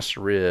last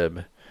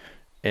rib,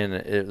 and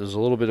it was a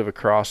little bit of a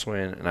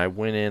crosswind, and I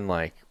went in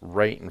like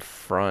right in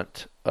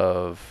front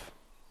of.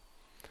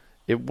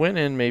 It went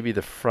in maybe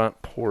the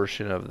front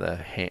portion of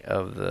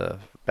the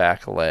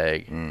back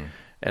leg,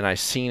 and I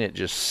seen it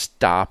just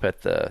stop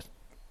at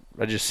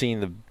I just seen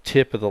the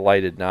tip of the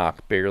lighted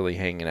nock barely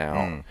hanging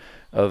out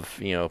of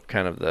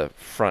kind of the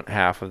front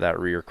half of that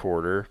rear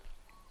quarter,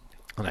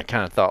 and I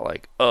kind of thought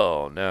like,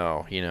 oh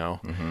no,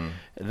 and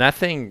that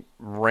thing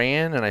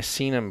ran, and I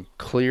seen him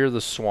clear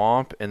the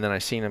swamp, and then I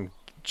seen him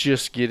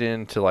just get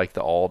into like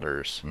the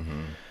alders.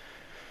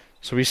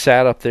 So we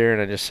sat up there,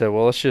 and I just said,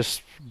 well, let's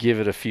just give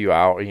it a few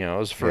hours. It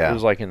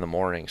was like in the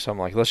morning. So I'm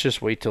like, let's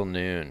just wait till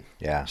noon.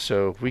 Yeah.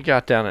 So we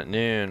got down at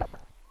noon,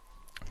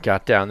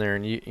 got down there,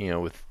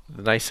 and with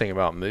the nice thing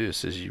about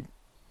moose is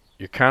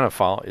you're kind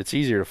of it's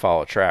easier to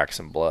follow tracks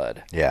than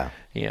blood. Yeah.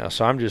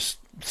 So I'm just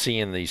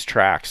seeing these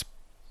tracks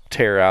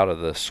tear out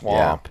of the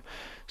swamp. Yeah.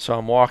 So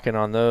I'm walking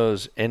on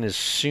those, and as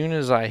soon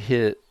as I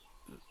hit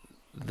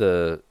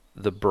the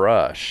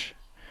brush,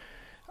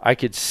 I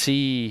could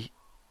see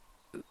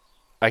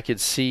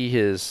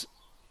his.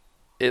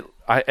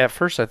 At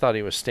first I thought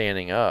he was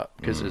standing up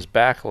because his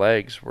back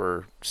legs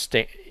were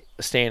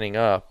standing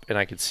up, and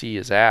I could see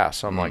his ass.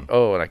 So I'm like,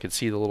 oh, and I could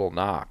see the little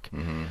knock.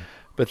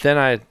 But then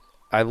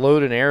I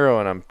load an arrow,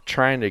 and I'm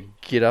trying to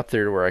get up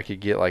there to where I could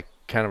get like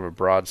kind of a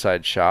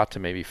broadside shot to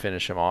maybe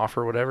finish him off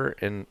or whatever.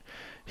 And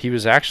he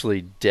was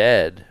actually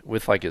dead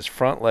with like his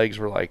front legs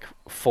were like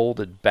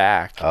folded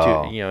back.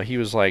 He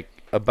was like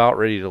about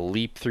ready to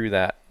leap through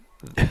that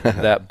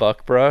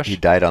buck brush. He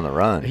died on the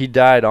run.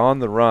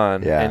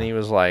 Yeah. And he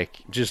was like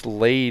just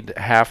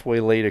halfway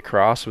laid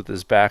across with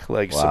his back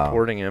leg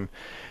supporting him.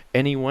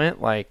 And he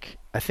went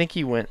I think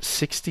he went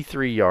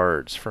 63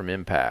 yards from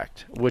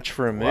impact, which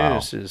for a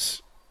moose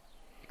is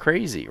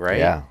crazy, right?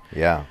 Yeah,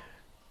 yeah.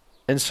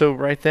 And so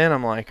right then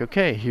I'm like,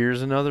 okay,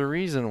 here's another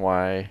reason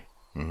why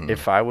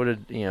if I would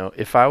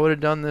have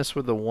done this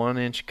with a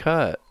 1-inch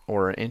cut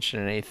or an 1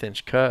 1/8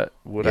 inch cut,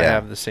 would I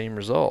have the same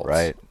results?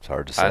 Right. It's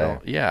hard to say.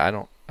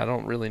 I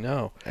don't really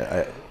know.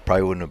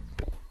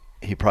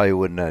 He probably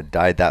wouldn't have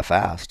died that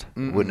fast.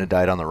 Wouldn't have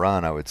died on the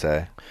run, I would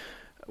say.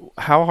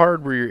 How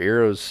hard were your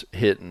arrows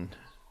hitting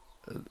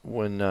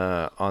when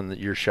on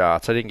your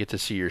shots? I didn't get to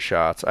see your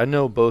shots. I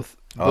know both.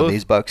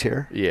 These bucks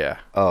here? Yeah.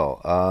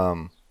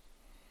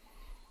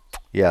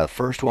 Yeah, the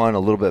first one a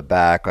little bit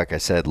back, like I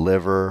said,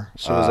 liver.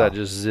 So was that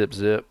just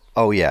zip?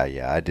 Oh yeah.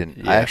 I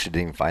actually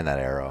didn't even find that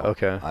arrow.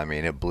 Okay. I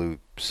mean, it blew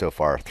so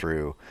far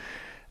through.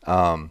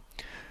 And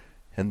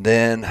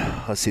then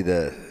let's see,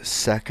 the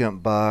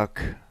second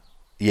buck.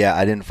 Yeah,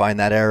 I didn't find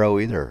that arrow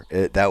either.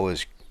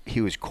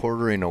 He was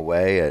quartering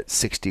away at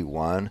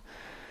 61,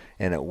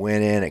 and it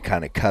went in. It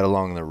kind of cut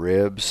along the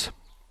ribs,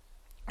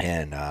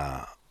 and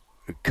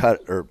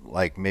cut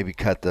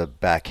the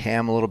back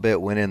ham a little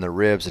bit. Went in the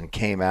ribs and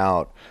came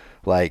out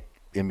like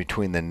in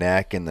between the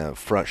neck and the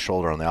front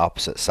shoulder on the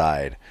opposite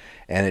side,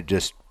 and it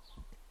just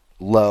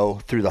low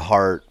through the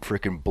heart,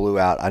 freaking blew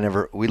out.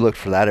 We looked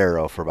for that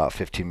arrow for about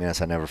 15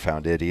 minutes. I never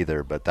found it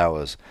either, but that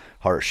was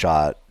heart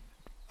shot,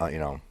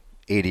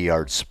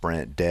 80-yard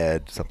sprint,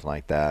 dead, something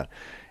like that.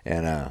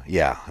 And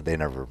they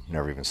never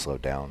even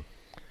slowed down.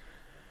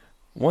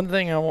 One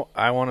thing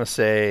I want to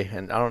say,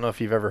 and I don't know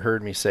if you've ever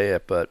heard me say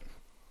it, but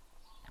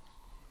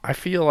I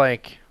feel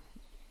like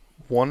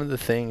one of the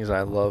things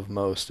I love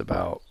most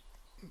about,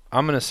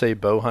 I'm going to say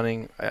bow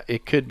hunting.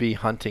 It could be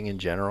hunting in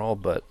general,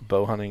 but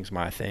bow hunting's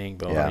my thing.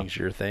 Bow hunting's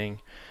your thing.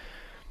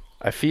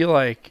 I feel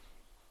like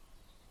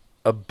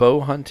a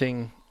bow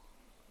hunting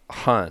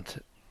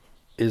hunt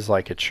is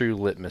like a true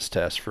litmus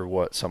test for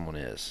what someone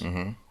is.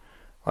 Mm-hmm.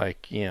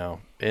 Like,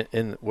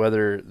 in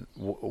whether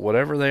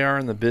whatever they are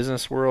in the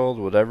business world,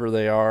 whatever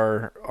they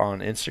are on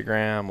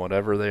Instagram,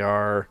 whatever they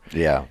are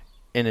Yeah.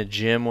 in a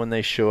gym when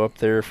they show up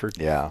there for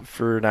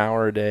an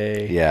hour a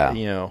day.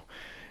 Yeah.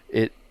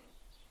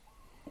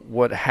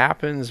 What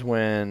happens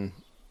when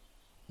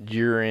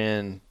you're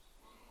in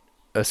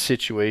a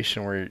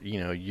situation where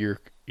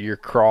you're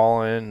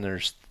crawling,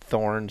 there's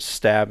thorns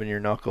stabbing your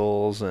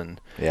knuckles, and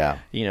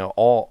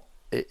all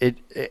it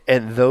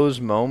at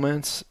those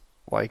moments,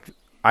 like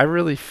I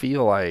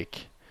feel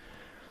like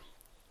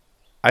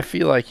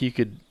you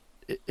could,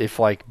 if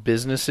like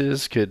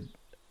businesses could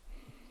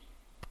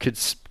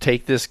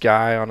take this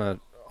guy on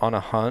a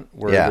hunt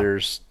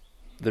where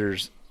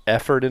there's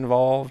effort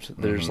involved,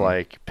 there's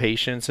like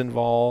patience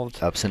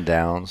involved, ups and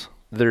downs.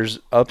 There's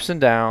ups and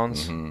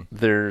downs.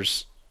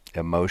 There's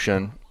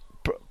emotion.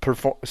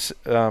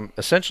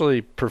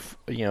 Essentially,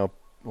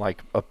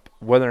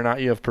 whether or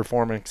not you have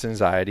performance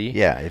anxiety.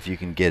 Yeah, if you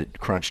can get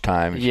crunch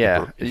time. If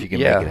you can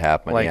make it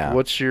happen. Like,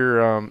 what's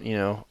your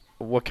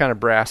what kind of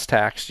brass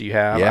tacks do you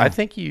have? Yeah. I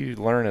think you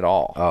learn it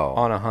all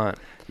on a hunt.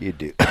 You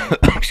do.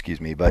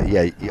 Excuse me, but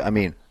yeah, I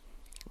mean,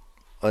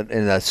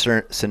 in the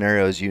certain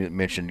scenarios you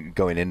mentioned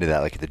going into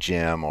that, like at the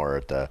gym or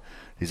at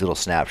these little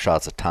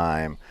snapshots of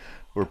time,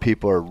 where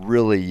people are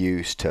really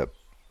used to,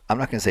 I'm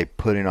not going to say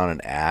putting on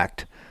an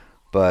act,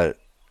 but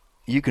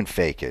you can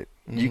fake it.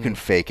 You can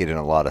fake it in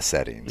a lot of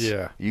settings.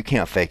 Yeah. You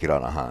can't fake it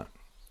on a hunt.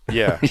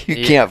 Yeah.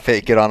 You can't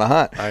fake it on a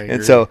hunt. I agree.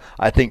 And so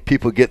I think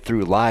people get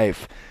through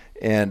life,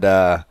 and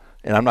I'm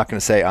not going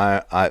to say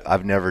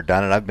I've never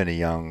done it. I've been a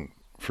young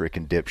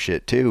freaking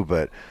dipshit too,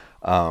 but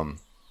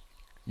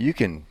you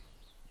can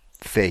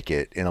fake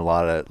it in a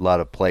lot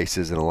of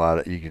places,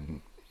 and you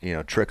can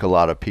trick a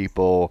lot of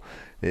people.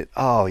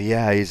 Oh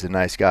yeah, he's a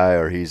nice guy,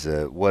 or he's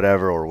a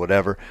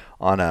whatever.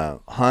 On a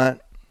hunt,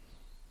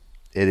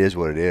 it is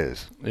what it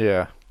is.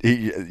 Yeah.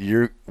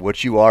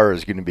 What you are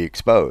is going to be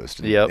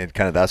exposed. Yep. And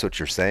kind of that's what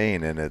you're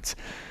saying, and it's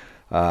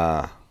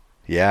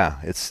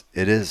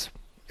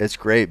it's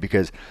great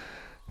because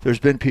there's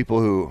been people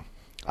who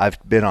I've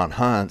been on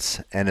hunts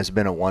and it's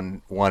been a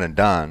one and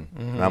done,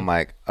 and I'm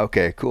like,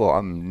 okay, cool,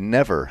 I'm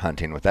never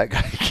hunting with that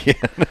guy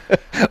again.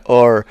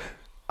 Or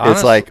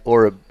it's like,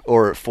 or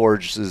it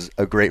forges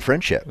a great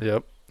friendship.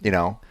 Yep.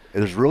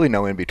 There's really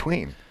no in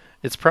between.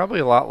 It's probably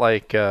a lot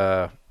like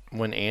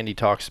when Andy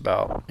talks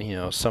about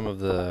some of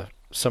the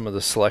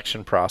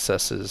selection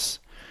processes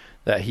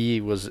that he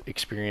was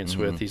experienced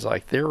with. He's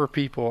like, there were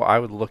people I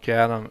would look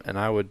at them and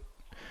I would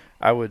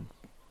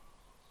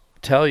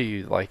tell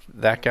you, like,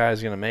 that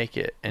guy's gonna make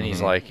it, and he's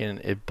like, and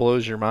it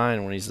blows your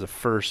mind when he's the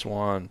first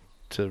one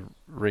to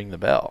ring the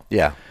bell.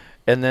 Yeah.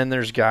 And then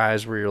there's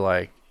guys where you're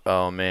like,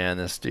 oh man,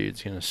 this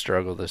dude's gonna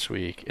struggle this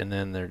week, and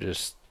then they're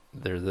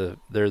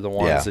the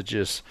ones that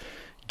just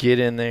get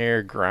in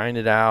there, grind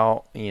it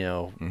out,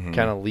 kind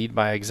of lead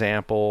by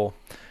example.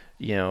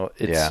 So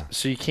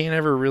you can't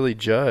ever really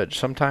judge.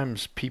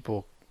 Sometimes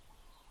people,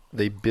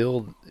 they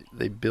build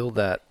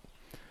that,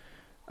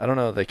 I don't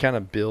know, they kind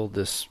of build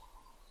this,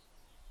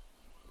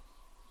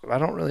 I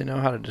don't really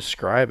know how to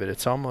describe it.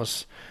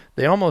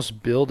 They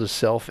almost build a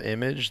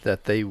self-image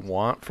that they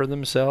want for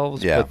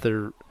themselves, but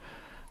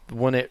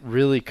when it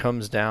really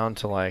comes down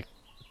to like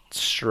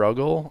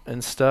struggle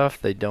and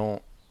stuff, they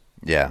don't.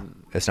 Yeah,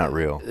 it's not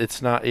real.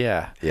 It's not.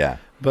 Yeah. Yeah.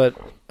 But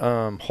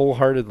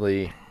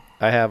wholeheartedly,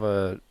 I have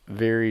a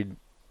very,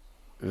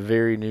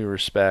 very new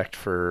respect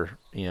for,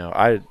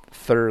 I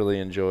thoroughly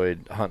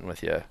enjoyed hunting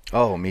with you.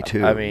 Oh, me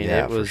too. I mean,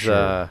 it was,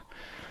 sure.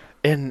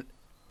 And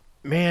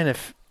man,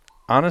 if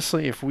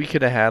we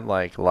could have had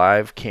like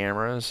live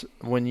cameras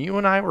when you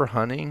and I were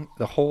hunting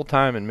the whole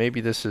time, and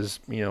maybe this is,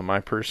 my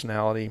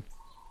personality,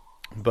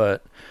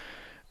 but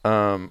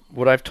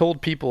what I've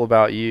told people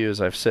about you is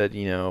I've said,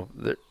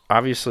 that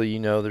obviously,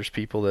 there's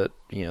people that,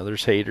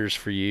 there's haters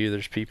for you.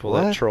 There's people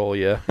that troll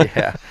you.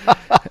 Yeah.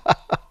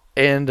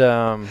 And,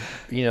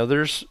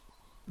 there's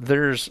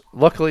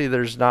luckily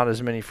there's not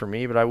as many for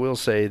me, but I will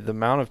say the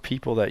amount of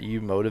people that you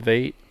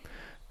motivate,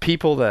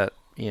 people that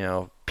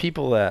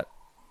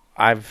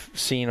I've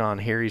seen on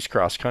Harry's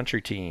cross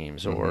country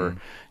teams, or,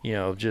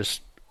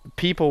 just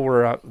people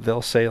where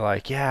they'll say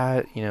like,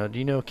 yeah, do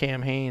you know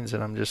Cam Hanes?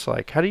 And I'm just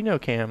like, how do you know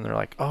Cam? And they're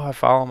like, oh, I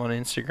follow him on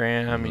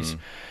Instagram.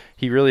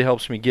 He really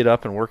helps me get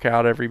up and work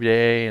out every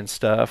day and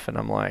stuff. And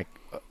I'm like,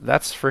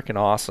 that's freaking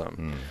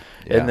awesome.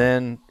 Yeah. And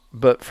then,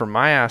 but from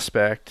my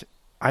aspect,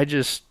 I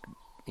just,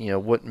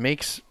 what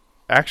motivates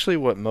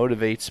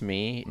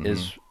me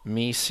is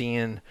me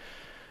seeing,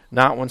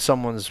 not when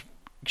someone's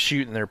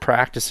shooting, they're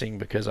practicing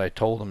because I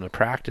told them to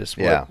practice.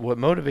 What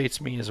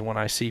motivates me is when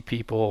I see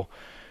people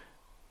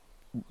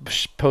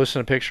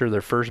posting a picture of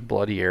their first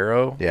bloody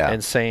arrow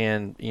and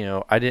saying,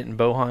 I didn't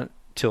bow hunt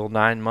till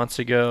 9 months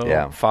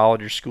ago,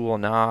 followed your school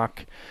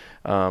knock,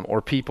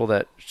 or people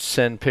that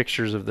send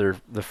pictures of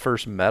the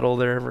first medal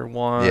they ever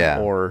won, Yeah.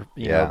 or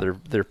you Yeah. know their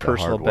The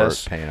personal hard work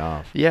best. paying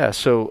off. Yeah,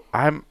 so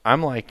I'm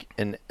like,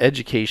 and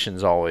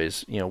education's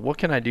always, what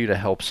can I do to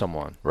help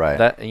someone? Right.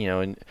 That,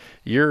 and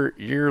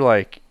you're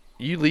like,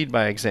 you lead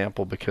by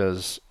example,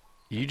 because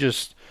you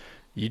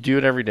do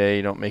it every day.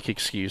 You don't make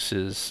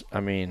excuses. I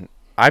mean,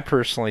 I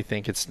personally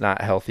think it's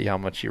not healthy how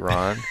much you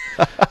run.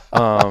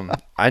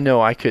 I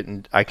know I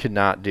could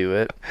not do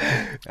it.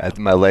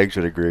 My legs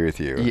would agree with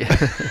you. Yeah.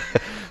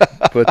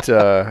 But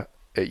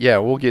yeah,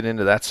 we'll get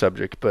into that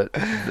subject. But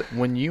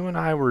when you and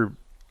I were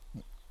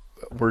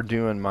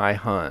doing my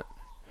hunt,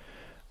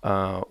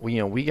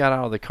 we got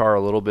out of the car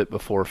a little bit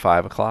before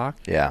 5 o'clock,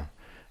 Yeah.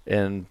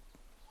 and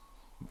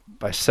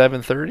by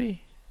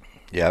 7:30,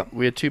 Yeah.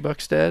 we had 2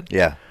 bucks dead,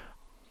 Yeah.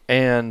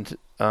 and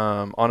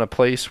on a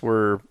place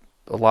where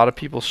a lot of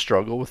people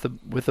struggle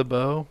with a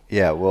bow.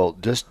 Yeah, well,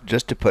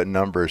 just to put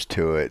numbers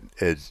to it,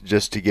 it's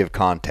just to give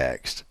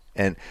context,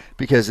 and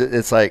because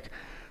it's like,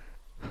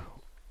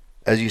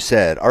 as you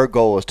said, our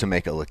goal is to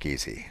make it look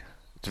easy.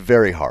 It's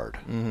very hard.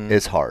 Mm-hmm.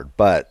 It's hard,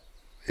 but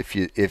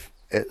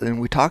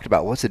and we talked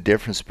about what's the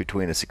difference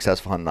between a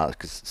successful hunt and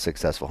not a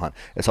successful hunt.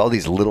 It's all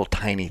these little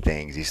tiny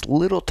things, these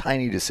little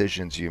tiny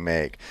decisions you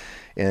make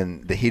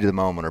in the heat of the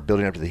moment, or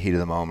building up to the heat of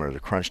the moment, or the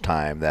crunch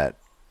time that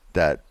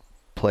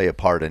play a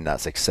part in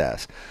that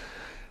success.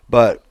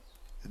 But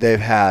they've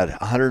had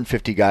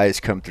 150 guys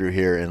come through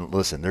here, and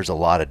listen, there's a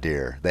lot of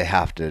deer. They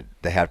have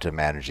to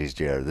manage these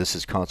deer. This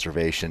is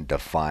conservation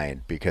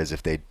defined, because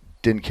if they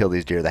didn't kill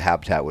these deer, the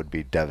habitat would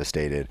be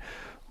devastated.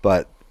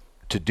 But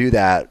to do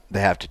that, they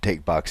have to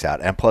take bucks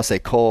out, and plus they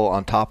cull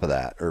on top of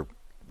that, or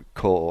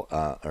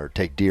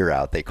take deer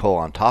out. They cull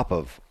on top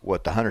of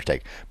what the hunters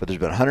take. But there's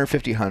been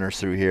 150 hunters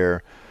through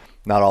here.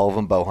 Not all of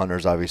them bow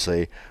hunters,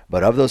 obviously,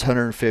 but of those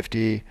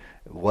 150,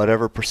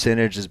 whatever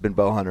percentage has been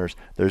bow hunters,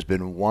 there's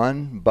been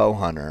one bow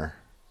hunter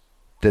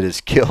that is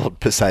killed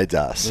besides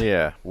us.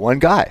 Yeah. One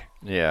guy.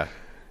 Yeah.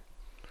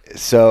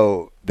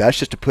 So that's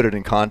just to put it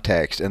in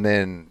context. And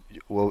then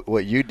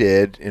what you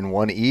did in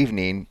one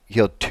evening, you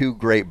killed 2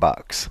 great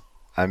bucks.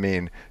 I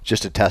mean,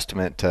 just a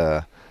testament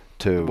to.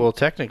 Well,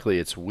 technically,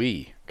 it's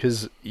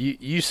because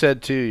you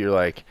said too. You're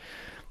like,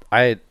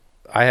 I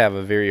have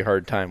a very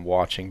hard time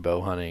watching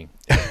bow hunting.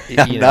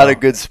 I'm not a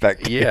good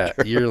spectator. Yeah,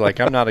 you're like,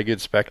 I'm not a good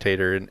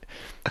spectator,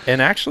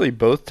 and actually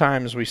both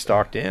times we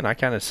stalked in, I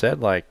kind of said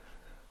like,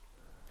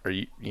 are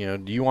do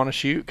you want to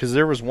shoot? Because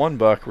there was one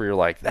buck where you're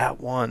like, that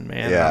one,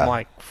 man. Yeah. And I'm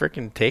like,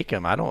 freaking take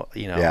him. I don't,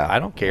 Yeah. I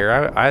don't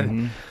care.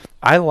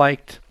 I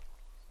liked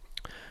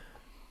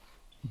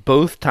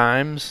both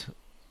times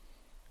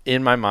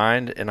in my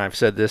mind, and I've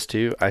said this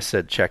too. I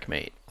said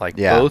checkmate. Like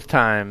both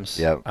times,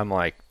 Yep. I'm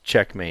like,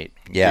 checkmate,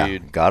 Yeah,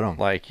 dude. got him.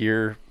 Like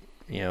your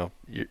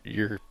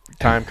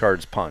time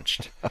card's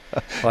punched.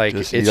 Like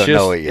Just, it's you don't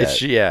know it yet.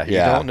 It's, yeah, you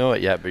Yeah. don't know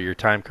it yet, but your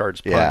time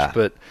card's punched. Yeah.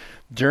 But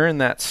during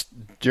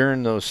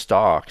those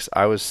stalks,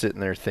 I was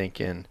sitting there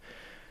thinking,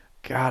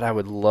 God, I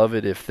would love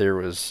it if there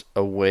was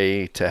a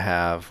way to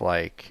have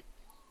like,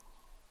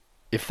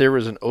 if there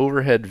was an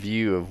overhead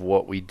view of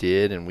what we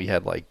did, and we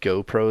had like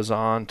GoPros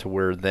on, to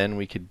where then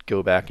we could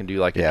go back and do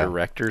like Yeah. a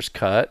director's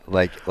cut.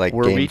 Like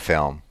where game we-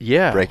 film.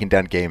 Yeah. Breaking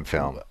down game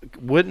film.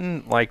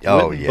 Wouldn't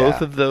Oh, yeah.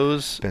 both of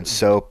those? Been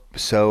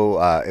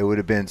it would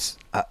have been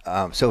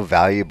so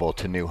valuable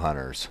to new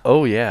hunters.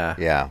 Oh yeah.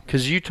 Yeah.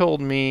 Because you told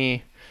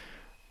me,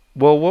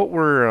 well, what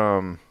were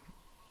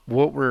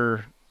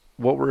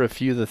a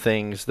few of the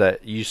things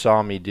that you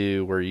saw me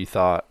do where you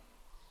thought,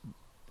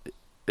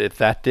 if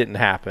that didn't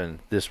happen,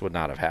 this would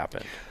not have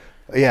happened?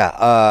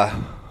 Yeah.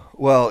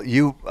 Well,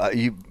 we're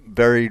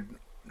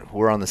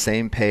on the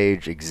same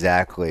page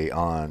exactly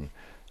on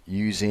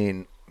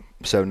using.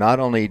 So not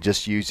only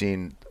just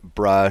using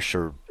brush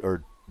or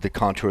the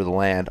contour of the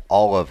land,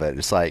 all of it.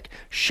 It's like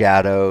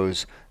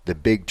shadows, the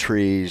big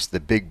trees,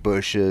 the big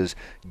bushes,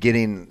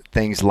 getting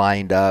things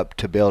lined up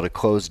to be able to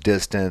close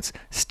distance,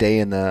 stay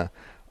in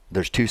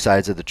there's 2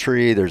 sides of the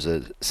tree. There's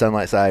a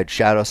sunlight side,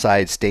 shadow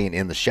side, staying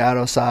in the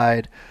shadow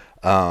side,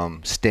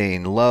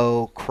 staying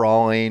low,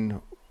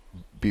 crawling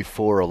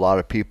before a lot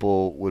of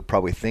people would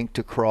probably think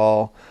to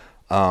crawl.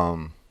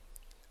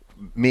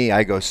 Me,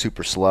 I go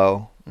super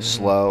slow.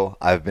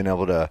 I've been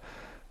able to,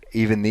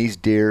 even these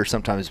deer,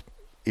 sometimes,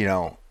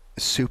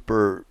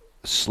 super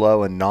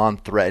slow and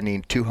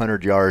non-threatening,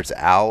 200 yards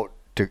out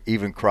to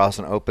even cross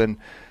an open.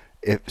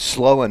 If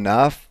slow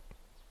enough,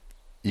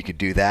 you could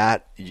do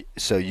that.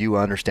 So you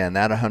understand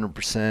that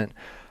 100%.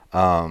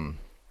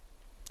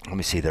 Let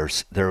me see.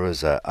 There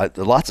was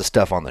lots of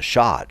stuff on the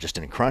shot just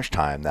in crunch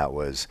time.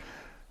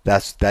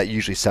 That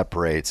usually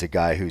separates a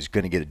guy who's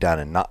going to get it done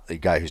and not a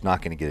guy who's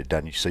not going to get it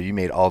done. So you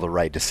made all the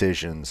right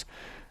decisions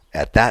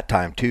at that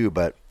time too.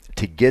 But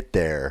to get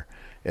there,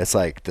 it's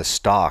like the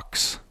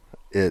stalks.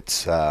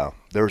 There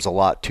was a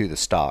lot to the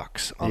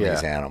stalks on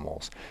these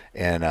animals,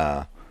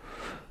 and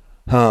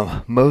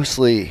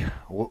mostly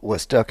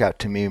what stuck out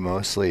to me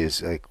mostly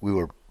is like we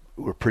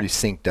were pretty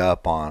synced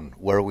up on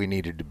where we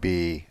needed to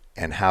be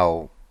and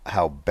how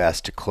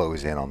best to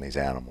close in on these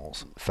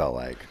animals. Felt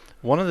like.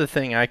 One of the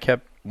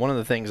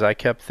things I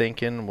kept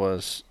thinking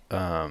was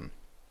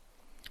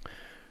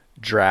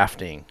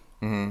drafting.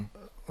 Mm-hmm.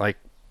 Like,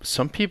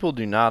 some people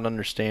do not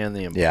understand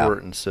the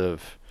importance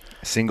of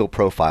single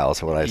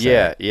profiles. What I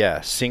say.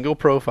 Yeah, single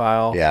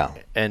profile. Yeah.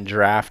 And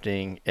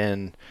drafting,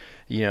 and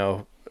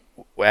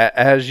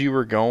as you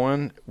were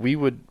going,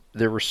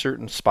 there were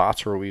certain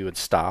spots where we would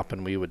stop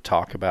and we would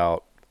talk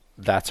about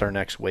that's our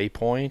next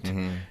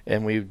waypoint,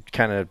 and we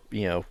kind of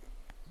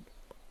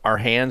our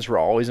hands were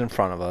always in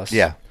front of us.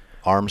 Yeah.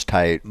 Arms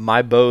tight.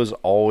 My bow's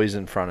always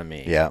in front of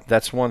me. Yeah.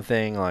 That's one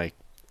thing, like,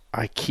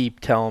 I keep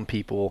telling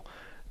people,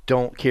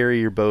 don't carry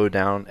your bow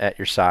down at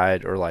your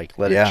side or like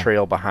let it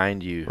trail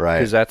behind you. Right.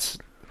 Because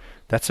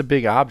that's a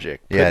big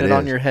object. Putting it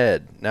on your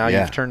head. Now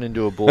you've turned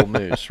into a bull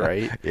moose,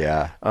 right?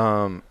 Yeah.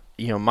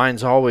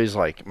 Mine's always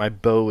like, my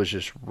bow is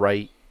just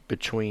right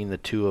between the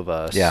two of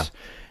us. Yeah.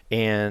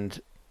 And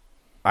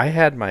I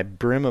had my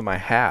brim of my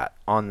hat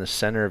on the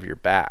center of your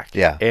back.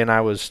 Yeah. And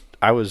I was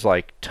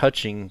like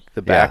touching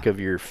the back of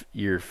your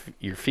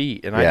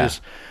feet, and I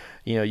just,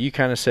 you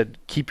kind of said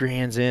keep your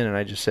hands in, and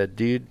I just said,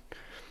 dude,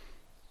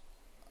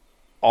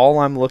 all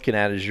I'm looking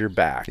at is your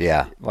back.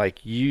 Yeah. Like,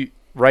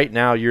 right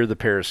now you're the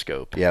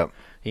periscope. Yep.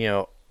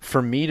 For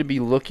me to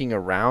be looking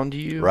around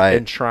you that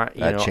and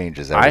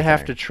changes everything. I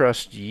have to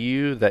trust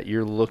you that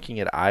you're looking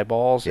at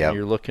eyeballs and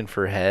you're looking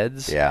for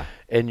heads. Yeah.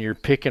 And you're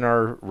picking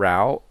our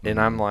route, and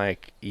I'm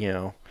like,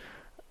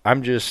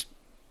 I'm just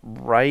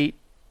right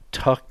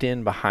tucked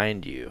in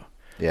behind you.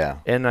 Yeah.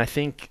 And I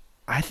think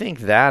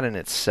that in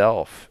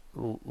itself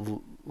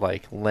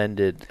like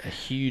lended a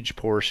huge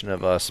portion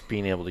of us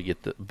being able to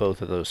get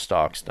both of those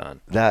stalks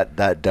done.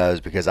 That does,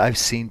 because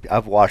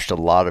I've watched a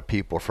lot of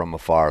people from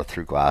afar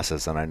through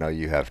glasses, and I know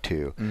you have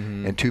too.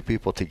 And two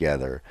people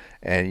together,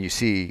 and you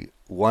see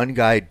one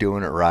guy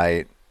doing it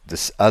right,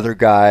 this other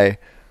guy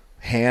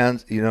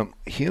hands,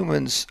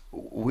 humans,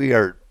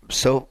 a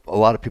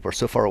lot of people are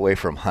so far away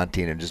from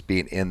hunting and just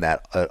being in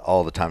that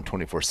all the time,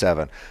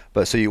 24/7.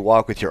 But so you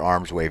walk with your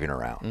arms waving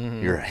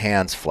around, your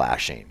hands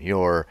flashing,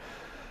 your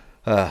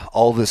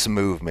all this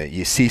movement.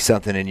 You see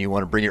something and you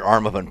want to bring your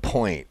arm up and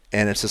point,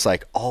 and it's just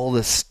like all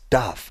this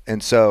stuff.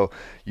 And so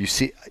you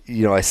see,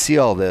 I see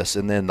all this,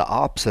 and then the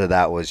opposite of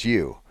that was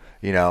you,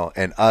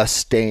 and us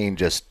staying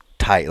just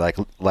tight,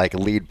 like a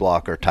lead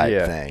blocker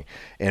type thing,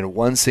 and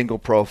one single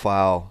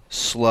profile,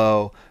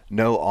 slow.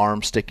 No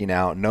arms sticking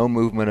out, no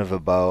movement of a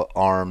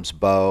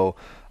bow,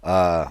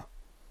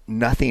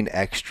 nothing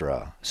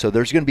extra. So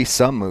there's going to be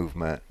some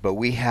movement, but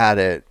we had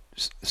it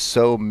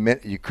so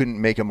you couldn't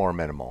make it more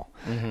minimal,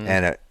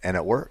 and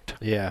it worked.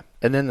 Yeah.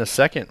 And then the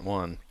second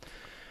one,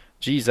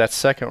 that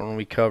second one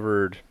we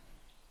covered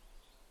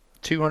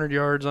 200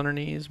 yards on our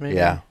knees, maybe.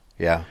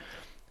 Yeah.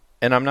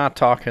 And I'm not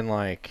talking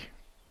like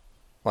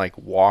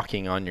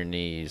walking on your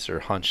knees or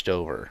hunched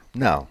over.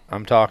 No.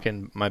 I'm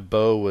talking my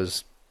bow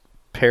was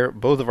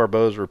both of our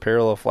bows were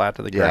parallel flat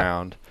to the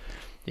ground.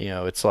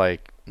 It's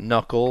like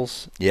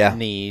knuckles,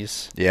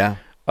 knees. Yeah.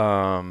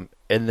 And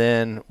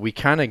then we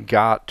kind of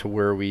got to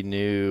where we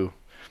knew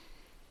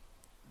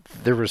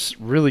there was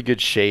really good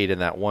shade in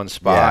that one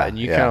spot, and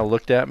you kind of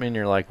looked at me and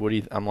you're like, "What do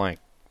you?" I'm like,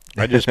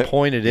 I just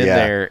pointed in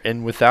there,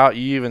 and without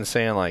you even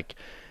saying, like,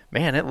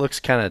 "Man, it looks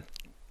kind of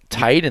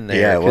tight in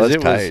there." Yeah, it was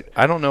tight.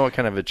 I don't know what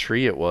kind of a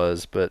tree it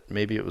was, but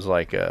maybe it was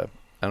like I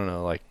don't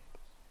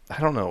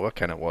know what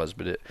kind it was,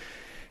 but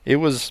it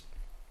was,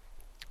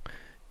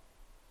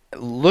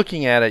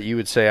 looking at it, you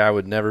would say I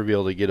would never be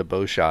able to get a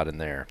bow shot in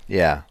there.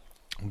 Yeah.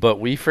 But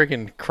we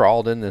freaking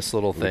crawled in this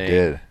little thing. We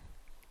did.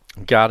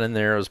 Got in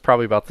there. It was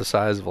probably about the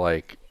size of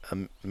like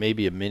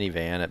maybe a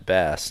minivan at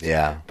best.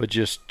 Yeah. But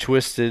just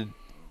twisted,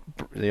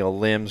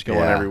 limbs going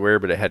everywhere,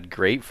 but it had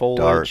great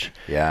foliage. Dark.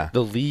 Yeah.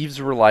 The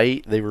leaves were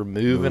light. They were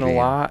moving a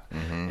lot.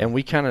 And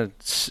we kind of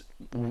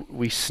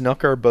we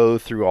snuck our bow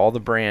through all the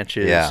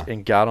branches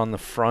and got on the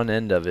front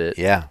end of it.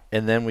 Yeah.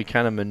 And then we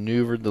kind of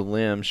maneuvered the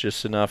limbs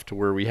just enough to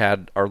where we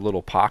had our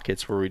little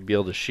pockets where we'd be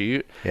able to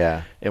shoot.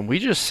 Yeah. And we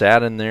just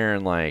sat in there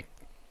and like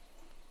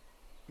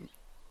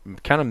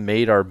kind of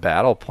made our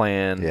battle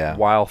plan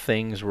while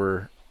things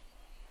were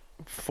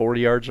 40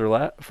 yards or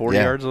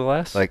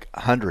less. Like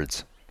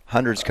hundreds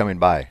coming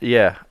by.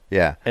 Yeah.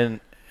 Yeah.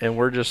 And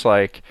we're just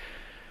like,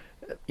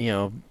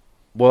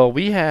 well,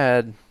 we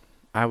had,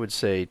 I would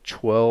say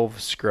 12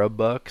 scrub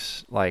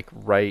bucks, like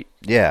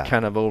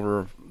kind of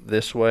over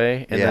this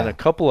way. And then a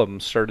couple of them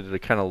started to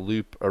kind of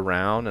loop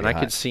around, and I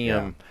could see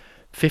them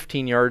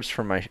 15 yards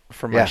from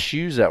my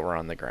shoes that were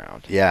on the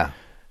ground. Yeah.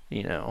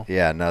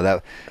 Yeah, no,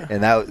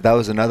 that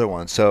was another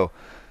one. So,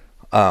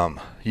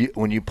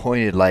 when you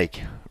pointed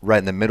like right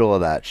in the middle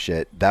of that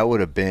shit, that would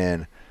have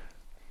been,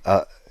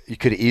 you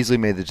could have easily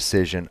made the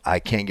decision, I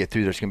can't get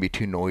through, there's going to be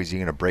too noisy,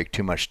 going to break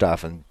too much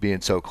stuff, and being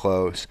so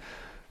close.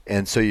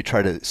 And so you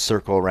try to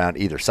circle around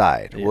either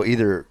side. Yeah. Well,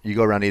 either you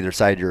go around either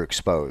side, you're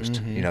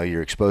exposed.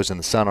 You're exposed in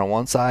the sun on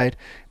one side,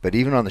 but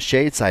even on the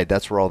shade side,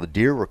 that's where all the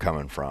deer were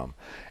coming from.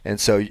 And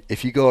so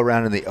if you go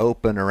around in the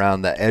open,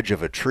 around the edge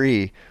of a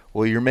tree,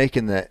 well, you're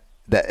making the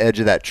the edge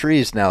of that tree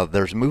is now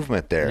there's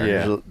movement there.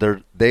 Yeah.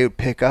 They would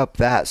pick up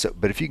that. So,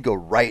 but if you can go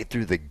right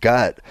through the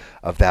gut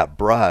of that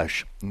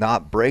brush,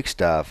 not break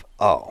stuff,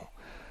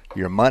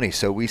 your money.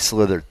 So we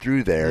slithered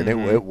through there, and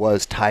it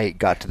was tight.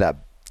 Got to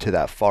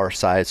that far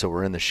side, so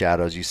we're in the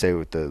shadows. You say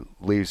with the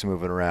leaves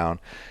moving around,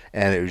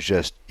 and it was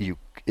just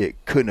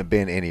it couldn't have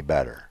been any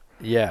better.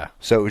 Yeah.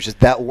 So it was just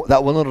that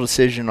one little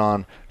decision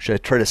on should I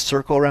try to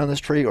circle around this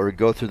tree or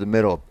go through the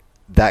middle.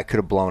 That could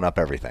have blown up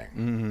everything.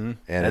 Mm-hmm.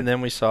 And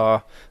then we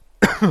saw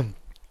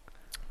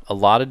a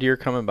lot of deer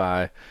coming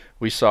by.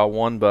 We saw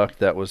one buck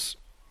that was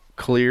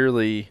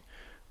clearly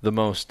the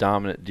most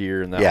dominant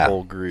deer in that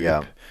whole group.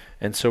 Yeah.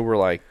 And so we're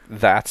like,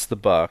 that's the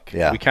buck.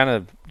 Yeah. We kind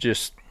of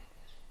just,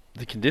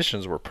 the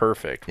conditions were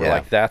perfect. We're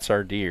like, that's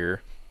our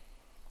deer.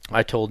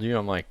 I told you,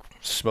 I'm like,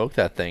 smoke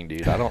that thing,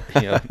 dude. I don't,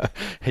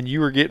 and you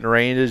were getting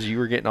ranges, you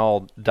were getting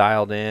all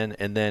dialed in,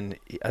 and then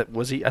I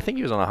think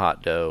he was on a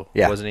hot doe,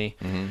 wasn't he?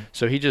 Mm-hmm.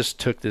 So he just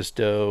took this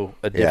doe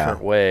a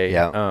different way.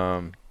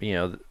 Yeah.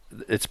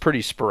 It's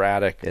pretty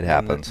sporadic. It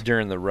happens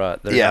during the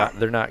rut.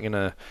 They're not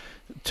gonna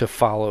to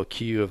follow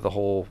cue of the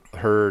whole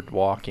herd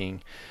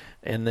walking.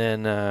 And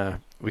then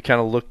we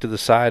kind of look to the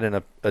side,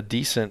 and a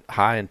decent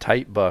high and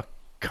tight buck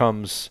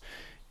comes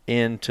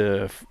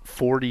into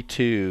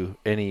 42,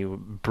 and he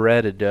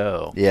bred a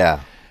doe. Yeah.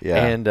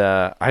 And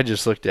I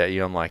just looked at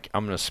you. I'm like,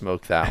 I'm gonna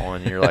smoke that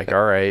one. And you're like,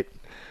 all right.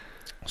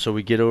 So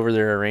we get over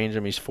there, arrange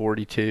him. He's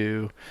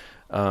 42.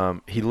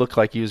 He looked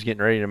like he was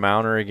getting ready to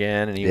mount her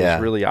again, and he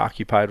was really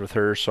occupied with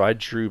her. So I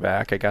drew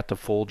back. I got the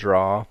full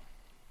draw.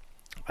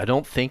 I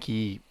don't think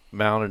he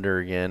mounted her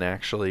again,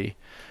 actually.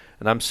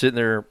 And I'm sitting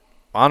there.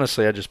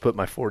 Honestly, I just put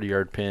my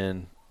 40-yard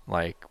pin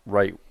like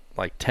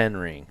 10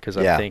 ring, because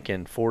I'm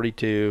thinking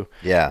 42.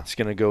 Yeah. It's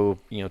going to go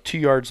 2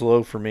 yards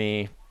low for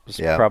me. It's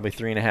probably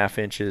 3.5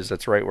 inches.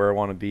 That's right where I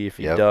want to be. If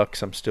he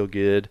ducks, I'm still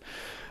good.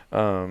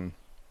 And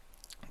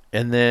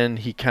then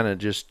he kind of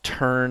just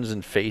turns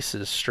and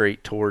faces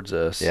straight towards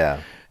us. Yeah.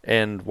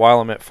 And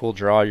while I'm at full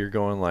draw, you're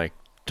going like,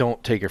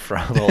 don't take a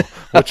frontal,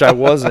 which I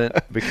wasn't,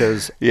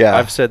 because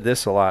I've said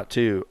this a lot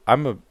too.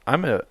 I'm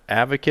a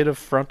advocate of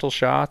frontal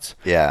shots.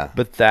 Yeah.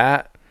 But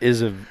that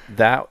is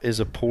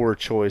a poor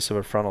choice of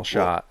a frontal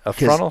shot. A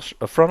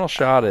frontal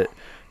shot at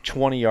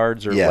 20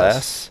 yards or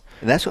less.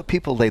 And that's what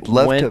people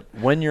love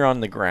when you're on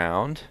the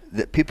ground.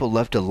 That people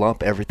love to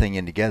lump everything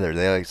in together.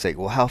 They like say,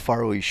 "Well, how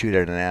far will you shoot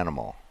at an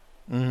animal?"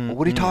 Mm-hmm. Well,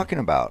 what are you talking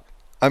about?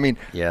 I mean,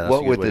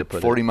 what with the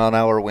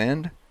 40-mile-an-hour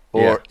wind,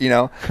 or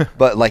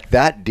but like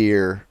that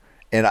deer,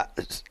 and I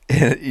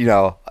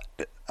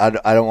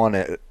didn't want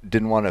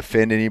to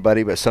offend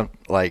anybody, but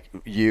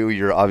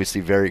you're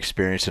obviously very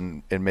experienced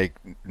and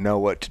know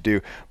what to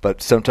do.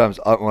 But sometimes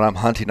when I'm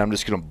hunting, I'm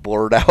just going to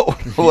blurt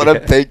out what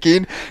I'm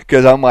thinking,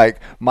 because I'm like,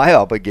 my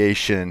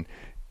obligation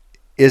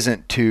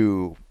isn't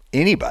to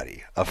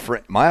anybody.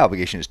 My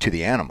obligation is to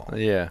the animal.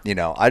 Yeah.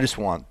 I always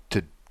want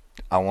to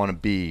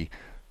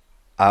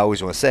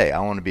say, I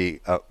want to be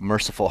a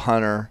merciful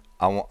hunter.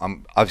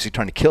 I'm obviously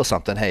trying to kill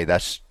something. Hey,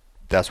 that's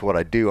what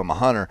I do. I'm a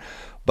hunter,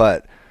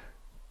 but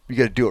you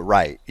got to do it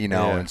right,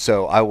 And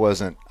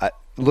so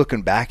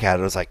looking back at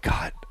it, I was like,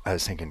 God, I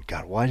was thinking,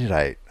 God, why did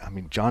I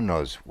mean, John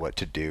knows what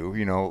to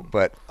do,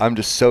 but I'm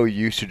just so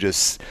used to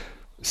just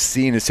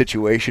seeing a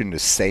situation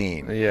as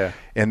saying. Yeah.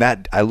 And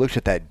that I looked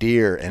at that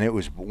deer, and it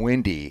was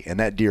windy, and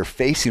that deer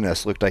facing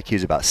us looked like he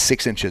was about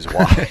 6 inches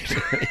wide.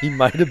 He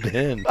might have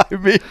been. I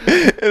mean,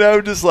 and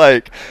I'm just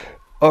like,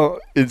 oh,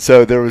 and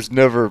so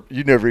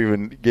you never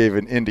even gave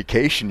an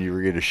indication you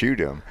were going to shoot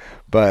him.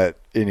 But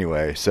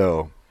anyway,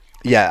 so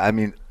yeah, I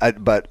mean, I've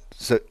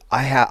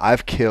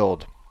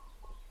killed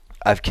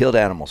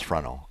animals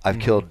frontal. I've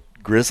killed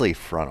grizzly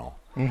frontal.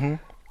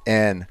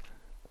 Mm-hmm.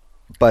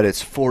 But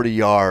it's 40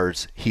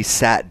 yards. He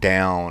sat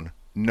down,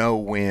 no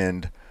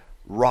wind,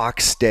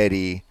 rock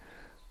steady.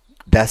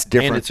 That's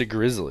different. And it's a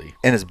grizzly.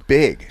 And it's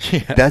big.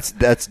 Yeah.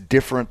 That's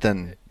different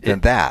than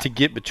that. To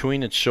get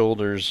between its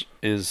shoulders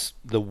is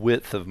the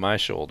width of my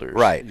shoulders.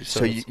 Right.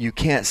 So you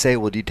can't say,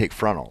 well, do you take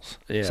frontals?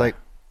 Yeah. It's like,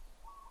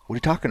 what are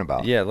you talking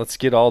about? Yeah, let's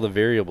get all the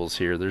variables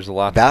here. There's a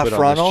lot to put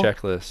frontal, on this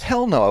checklist.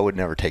 Hell no, I would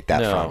never take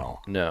that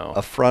frontal. No.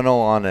 A frontal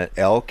on an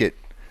elk at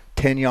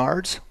 10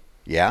 yards?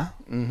 Yeah,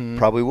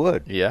 probably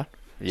would. Yeah,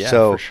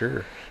 so, for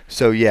sure.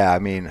 So, yeah, I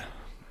mean,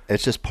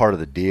 it's just part of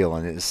the deal.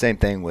 And it's the same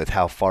thing with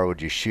how far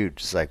would you shoot.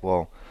 It's like,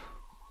 well,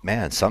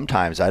 man,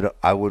 sometimes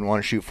I wouldn't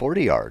want to shoot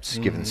 40 yards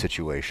given the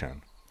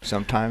situation.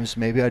 Sometimes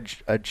maybe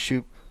I'd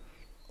shoot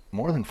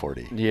more than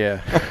 40.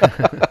 Yeah.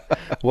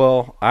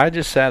 Well, I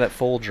just sat at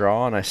full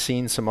draw, and I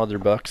seen some other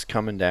bucks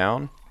coming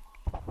down.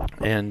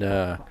 And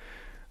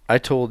I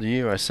told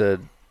you, I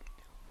said,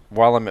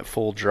 while I'm at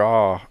full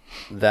draw,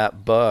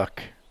 that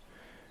buck,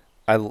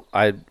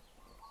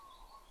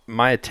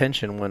 my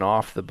attention went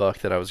off the buck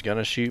that I was going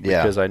to shoot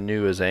because I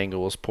knew his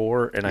angle was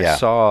poor. And I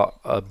saw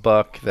a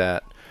buck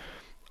that,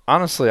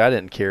 honestly, I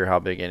didn't care how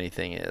big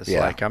anything is.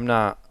 Yeah. Like, I'm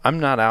not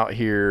out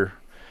here.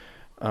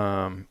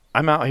 I'm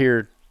out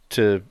here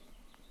to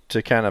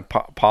kind of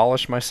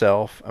polish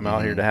myself. I'm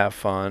out here to have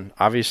fun.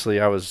 Obviously,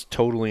 I was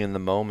totally in the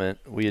moment.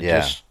 We had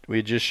We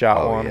had just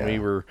shot one. Yeah. We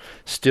were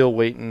still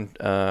waiting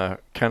kind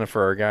of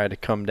for our guy to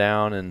come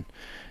down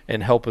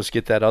and help us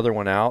get that other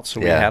one out. So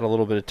we had a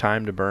little bit of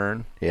time to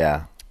burn.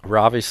 Yeah. We're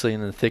obviously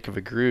in the thick of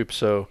a group.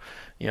 So,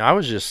 I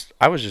was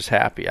just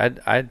happy.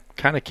 I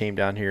kind of came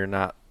down here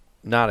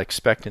not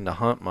expecting to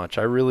hunt much.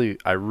 I really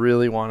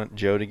wanted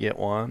Joe to get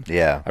one.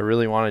 Yeah. I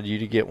really wanted you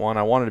to get one.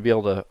 I wanted to be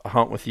able to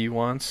hunt with you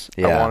once.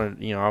 Yeah.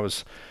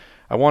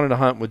 I wanted to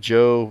hunt with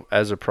Joe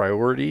as a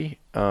priority.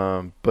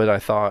 But I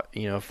thought,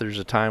 if there's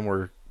a time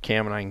where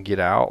Cam and I can get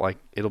out, like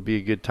it'll be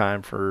a good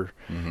time for,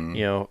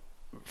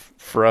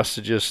 for us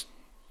to just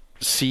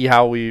see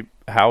how we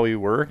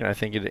work. And I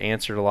think it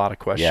answered a lot of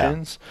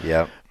questions.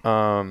 Yeah.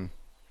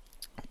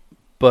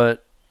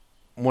 But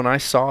when I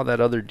saw that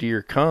other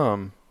deer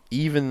come,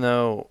 even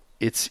though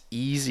it's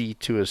easy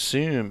to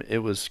assume it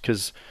was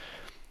because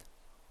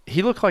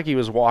he looked like he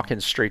was walking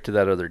straight to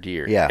that other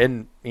deer. Yeah.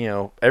 And,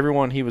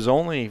 he was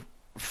only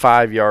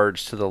 5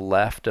 yards to the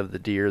left of the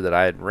deer that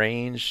I had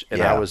ranged.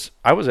 And I was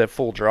at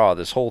full draw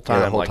this whole time.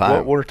 Yeah, the whole time.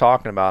 What we're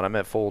talking about, I'm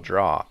at full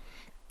draw.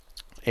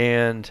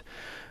 And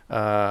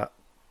I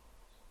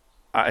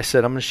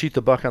said, I'm going to shoot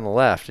the buck on the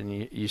left.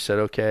 And you said,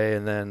 okay.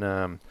 And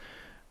then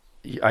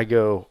I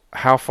go,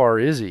 how far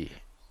is he?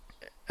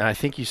 And I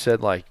think you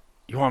said, like,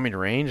 you want me to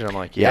range? And I'm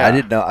like, yeah. I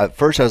didn't know. At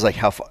first, I was like,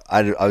 how far?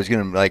 I was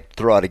going to,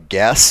 throw out a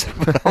guess.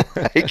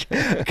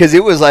 Because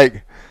it was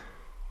like,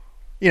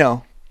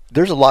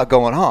 there's a lot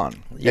going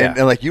on. Yeah.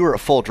 And you were at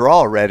full draw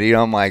already.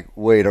 I'm like,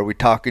 wait, are we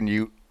talking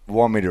you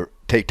want me to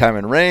take time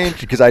in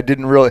range? Because I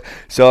didn't really.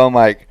 So I'm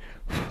like,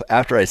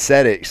 after I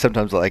said it,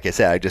 sometimes, like I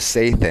said, I just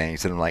say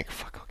things. And I'm like,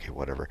 fuck. Okay,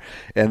 whatever.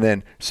 And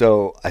then,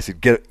 so I said,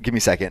 give me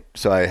a second.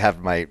 So I have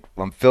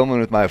I'm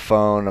filming with my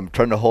phone. I'm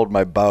trying to hold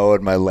my bow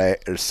in my leg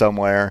or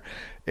somewhere.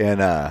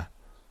 And,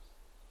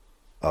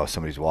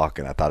 somebody's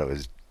walking. I thought it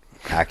was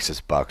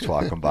Axis bucks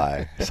walking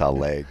by. I saw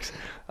legs.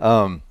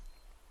 And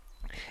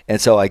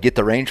so I get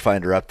the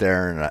rangefinder up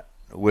there and I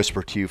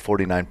whisper to you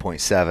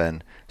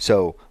 49.7.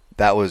 So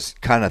that was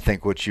kind of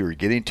think what you were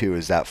getting to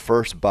is that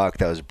first buck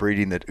that was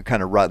breeding, that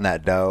kind of rutting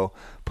that doe,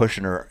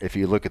 pushing her. If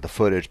you look at the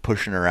footage,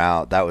 pushing her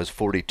out, that was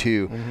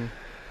 42. Mm-hmm.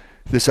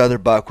 This other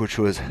buck,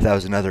 that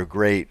was another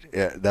great.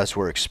 That's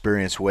where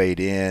experience weighed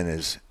in.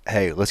 Is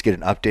hey, let's get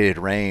an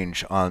updated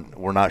range on.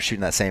 We're not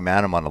shooting that same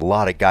animal. And a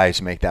lot of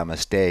guys make that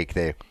mistake.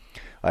 A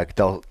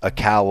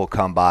cow will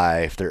come by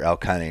if they're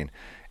elk hunting,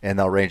 and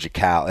they'll range a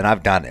cow. And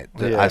I've done it.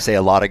 Yeah. I say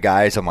a lot of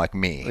guys. I'm like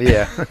me.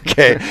 Yeah.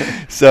 Okay.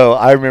 So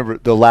I remember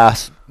the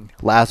last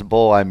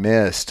bull I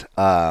missed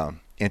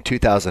in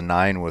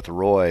 2009 with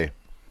Roy.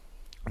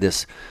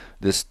 This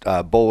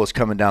bull was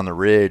coming down the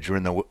ridge. We're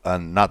in the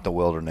not the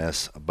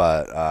wilderness,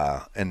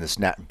 but in this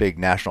big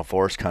national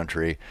forest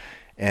country,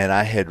 and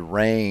I had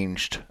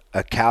ranged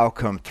a cow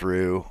come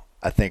through.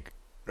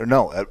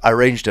 I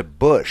ranged a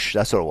bush.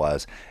 That's what it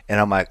was. And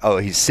I'm like, oh,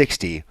 he's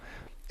 60,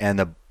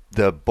 and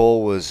the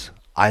bull was,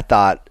 I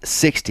thought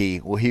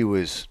 60. Well, he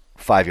was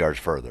 5 yards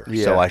further,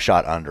 so I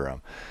shot under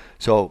him.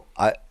 So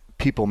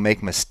people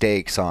make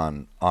mistakes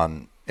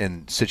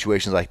in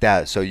situations like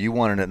that. So you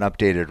wanted an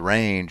updated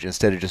range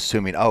instead of just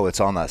assuming, oh, it's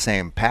on that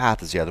same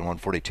path as the other one,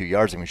 42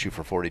 yards. I'm going to shoot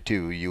for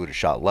 42. You would have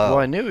shot low. Well,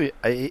 I knew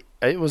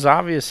it was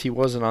obvious he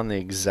wasn't on the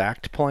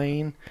exact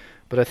plane,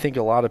 but I think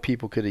a lot of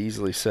people could have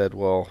easily said,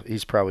 well,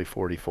 he's probably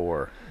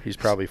 44. He's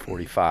probably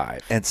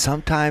 45. And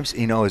sometimes,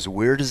 as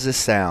weird as this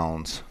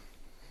sounds,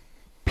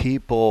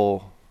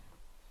 people,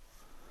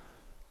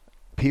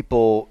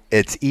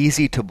 it's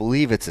easy to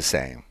believe it's the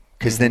same.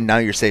 Because then now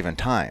you're saving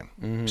time.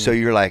 Mm-hmm. So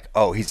you're like,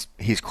 oh, he's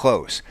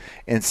close,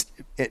 and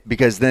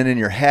because then in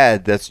your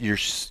head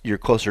you're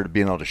closer to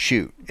being able to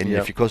shoot, and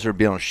if you're closer to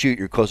being able to shoot,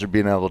 you're closer to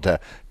being able to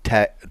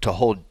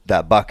hold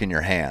that buck in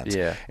your hands.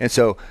 Yeah. And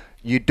so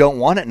you don't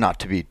want it not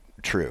to be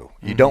true.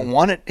 You don't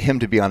want him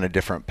to be on a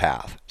different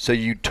path. So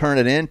you turn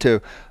it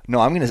into, no,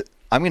 I'm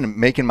gonna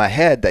make in my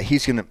head that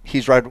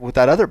he's right with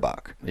that other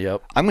buck.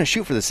 Yep. I'm gonna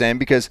shoot for the same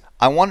because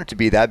I want it to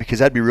be that, because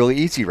that'd be really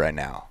easy right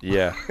now.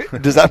 Yeah.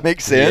 Does that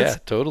make sense? Yeah,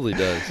 totally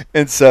does.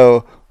 And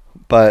so,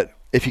 but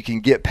if you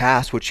can get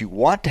past what you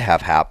want to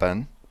have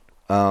happen,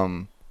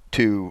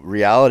 to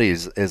reality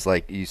is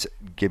like you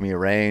give me a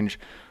range,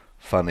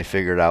 finally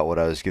figured out what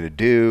I was gonna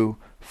do,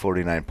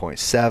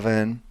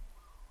 49.7,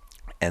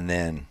 and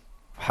then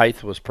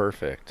height was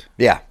perfect.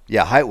 Yeah,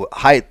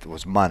 height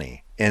was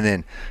money, and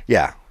then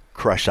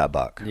crush that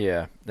buck.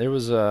 Yeah, there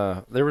was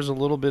a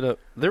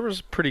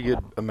pretty good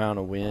amount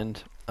of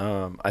wind.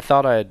 I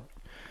thought I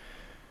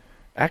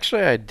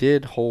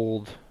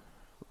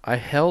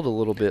held a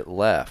little bit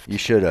left. You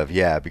should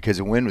have, because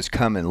the wind was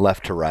coming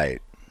left to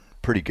right,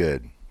 pretty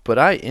good. But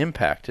I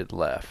impacted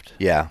left.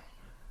 Yeah.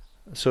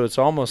 So it's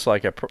almost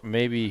like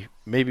maybe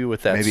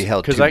with that, maybe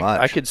held too much. Because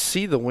I could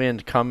see the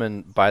wind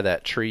coming by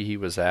that tree he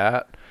was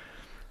at.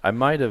 I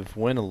might have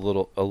went a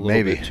little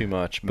bit too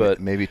much,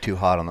 but maybe too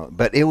hot on the.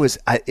 But it was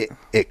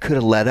it could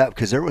have let up,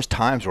 because there was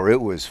times where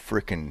it was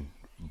freaking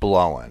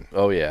blowing.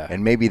 Oh yeah,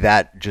 and maybe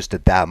that just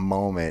at that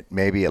moment,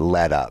 maybe it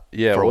let up.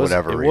 Yeah, for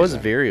whatever reason. It was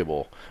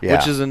variable,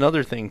 which is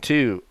another thing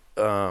too.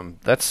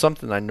 that's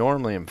something I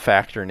normally am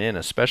factoring in,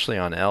 especially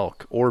on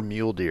elk or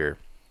mule deer.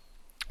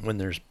 When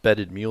there's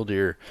bedded mule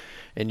deer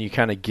and you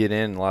kind of get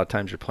in, a lot of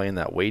times you're playing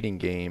that waiting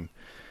game.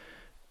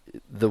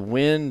 The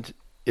wind,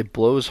 it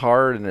blows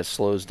hard and it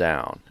slows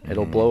down.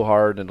 It'll blow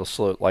hard and it'll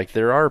slow. Like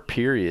there are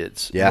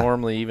periods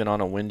normally even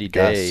on a windy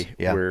day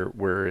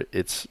where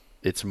it's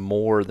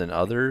more than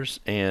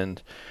others,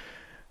 and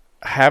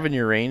having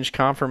your range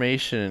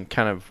confirmation and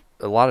kind of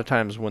a lot of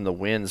times when the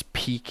wind's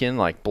peaking,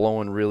 like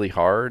blowing really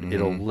hard,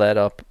 it'll let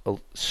up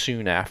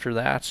soon after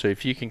that. So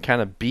if you can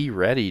kind of be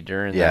ready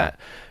during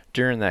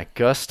that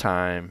gust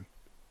time,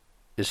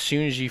 as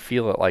soon as you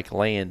feel it like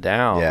laying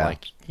down,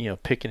 like, you know,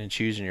 picking and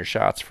choosing your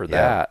shots for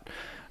that.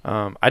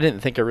 I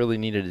didn't think I really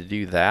needed to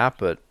do that,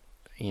 but,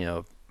 you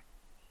know,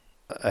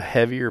 a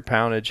heavier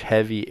poundage,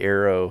 heavy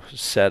arrow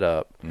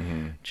setup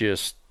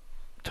just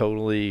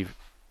totally,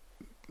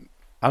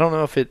 I don't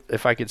know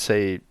if I could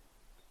say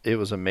it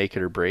was a make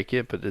it or break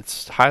it, but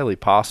it's highly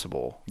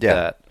possible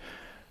that,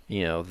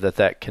 you know,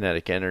 that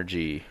kinetic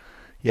energy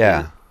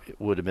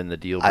would have been the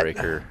deal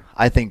breaker.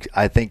 I think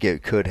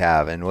it could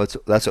have, and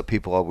that's what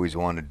people always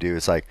want to do.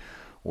 It's like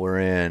we're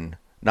in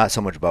not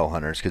so much bow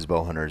hunters, because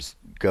bow hunters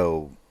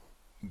go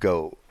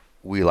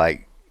we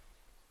like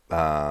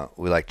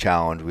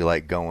challenge, we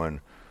like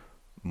going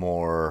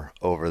more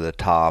over the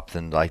top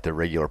than like the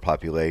regular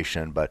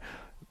population, but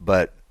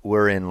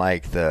we're in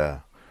like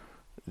the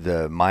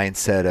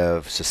mindset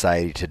of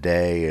society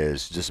today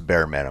is just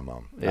bare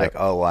minimum. Like,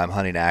 oh, I'm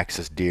hunting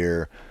axis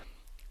deer,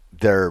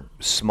 they're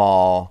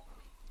small,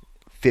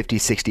 50,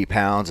 60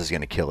 pounds is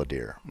going to kill a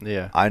deer.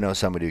 Yeah. I know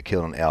somebody who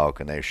killed an elk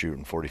and they're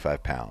shooting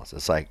 45 pounds.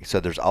 It's like, so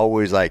there's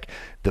always like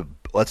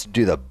let's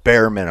do the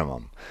bare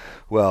minimum.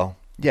 Well,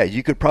 yeah,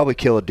 you could probably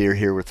kill a deer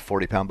here with a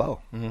 40-pound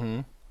bow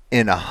in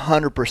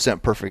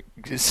 100%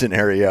 perfect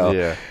scenario.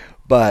 Yeah.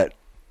 But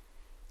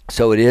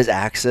so it is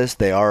axis.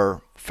 They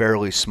are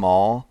fairly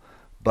small,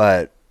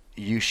 but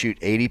you shoot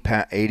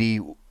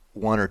 81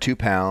 or 2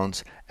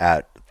 pounds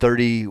at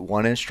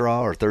 31-inch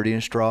draw or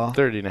 30-inch draw.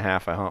 30 and a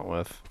half I hunt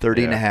with.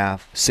 30 and a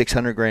half,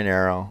 600 grain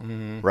arrow,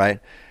 right?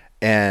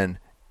 And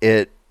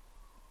it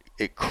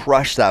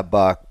crushed that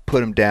buck,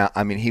 put him down.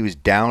 I mean, he was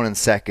down in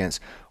seconds,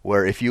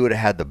 where if you would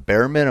have had the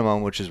bare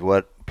minimum, which is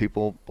what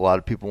a lot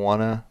of people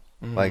want to,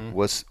 like,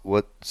 what's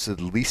the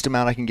least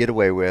amount I can get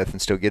away with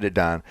and still get it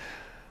done,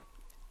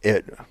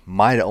 it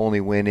might have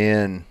only went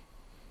in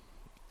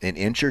an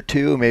inch or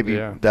two. Maybe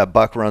that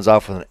buck runs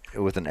off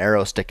with an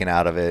arrow sticking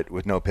out of it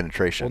with no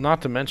penetration. Well,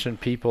 not to mention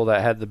people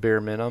that had the bare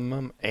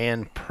minimum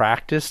and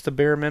practiced the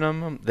bare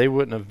minimum, they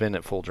wouldn't have been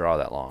at full draw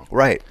that long.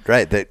 Right.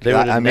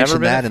 I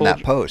mentioned that in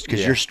that post,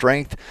 because your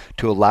strength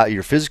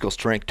your physical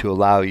strength to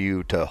allow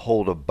you to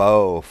hold a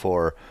bow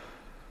for,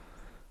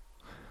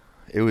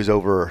 it was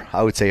over,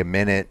 I would say, a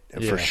minute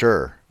for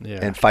sure. Yeah.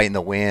 And fighting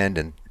the wind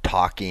and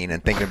talking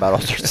and thinking about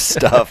all sorts of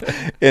stuff.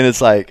 And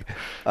it's like,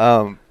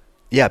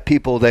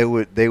 people, they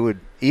would,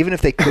 even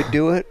if they could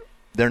do it,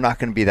 they're not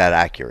going to be that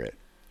accurate,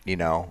 you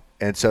know?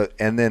 And so,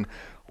 and then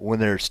when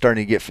they're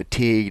starting to get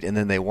fatigued and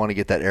then they want to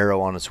get that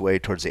arrow on its way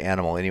towards the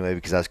animal anyway,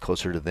 because that's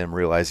closer to them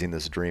realizing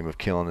this dream of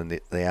killing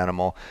the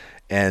animal,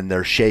 and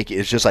they're shaky.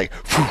 It's just like,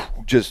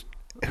 just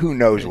who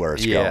knows where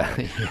it's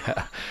going.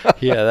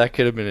 Yeah, that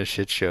could have been a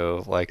shit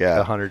show like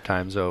 100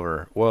 times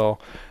over.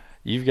 Well,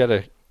 you've got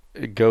to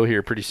go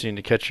here pretty soon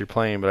to catch your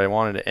plane, but I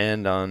wanted to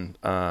end on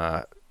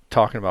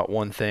talking about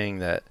one thing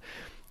that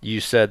you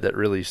said that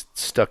really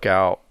stuck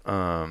out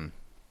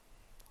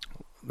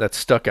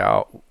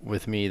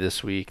with me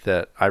this week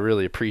that I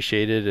really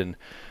appreciated, and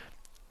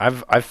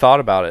I've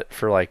thought about it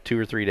for like 2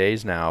 or 3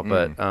 days now,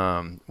 but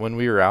when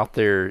we were out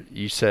there,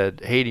 you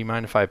said, "Hey, do you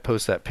mind if I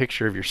post that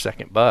picture of your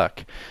second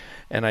buck?"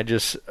 And I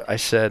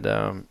said,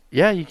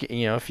 "Yeah,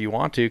 you know, if you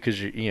want to," because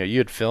you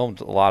had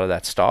filmed a lot of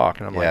that stock,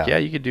 and I'm like, "Yeah,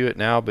 you could do it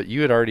now," but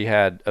you had already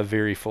had a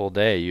very full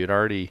day. You had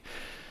already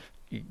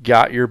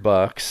got your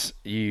bucks.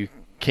 You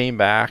came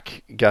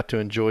back, got to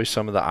enjoy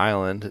some of the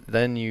island.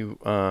 Then you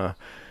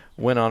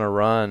went on a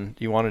run.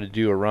 You wanted to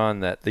do a run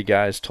that the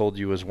guys told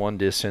you was one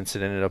distance.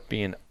 It ended up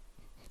being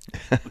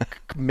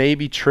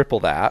maybe triple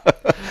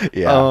that.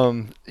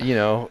 You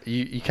know,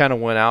 you kind of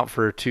went out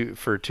for a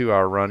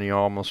 2-hour run. You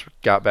almost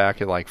got back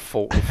at like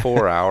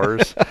 4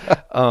 hours.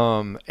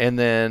 And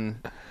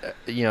then,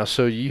 you know,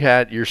 so you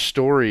had your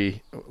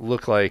story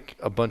look like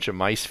a bunch of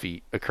mice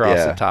feet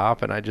across the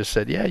top. And I just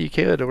said, yeah, you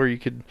could, or you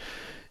could,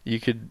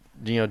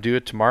 you know, do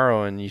it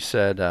tomorrow. And you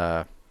said,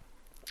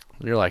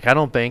 you're like, I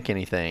don't bank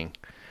anything.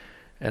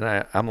 And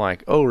I'm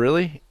like, oh,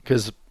 really?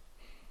 Because,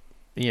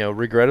 you know,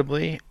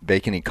 regrettably,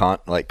 bake any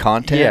content?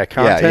 Yeah,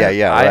 content.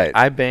 Yeah, right.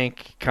 I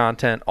bank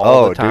content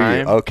all the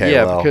time. Do you? Okay,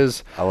 yeah, well,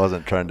 because I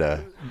wasn't trying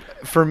to.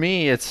 For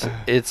me, it's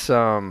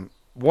one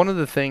of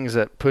the things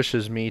that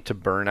pushes me to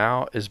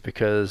burnout is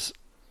because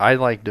I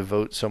like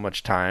devote so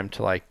much time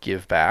to like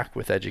give back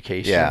with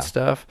education and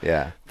stuff.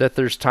 Yeah. That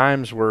there's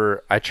times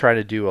where I try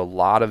to do a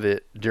lot of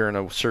it during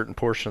a certain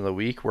portion of the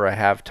week where I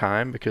have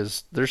time,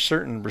 because there's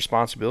certain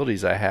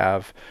responsibilities I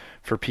have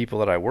for people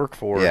that I work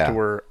for to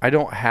where I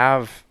don't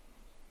have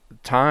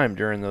time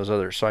during those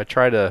others. So I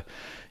try to,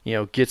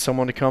 get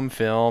someone to come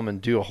film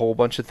and do a whole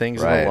bunch of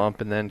things in a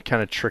lump and then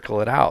kind of trickle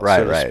it out,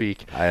 so to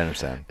speak. I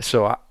understand.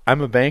 So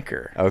I'm a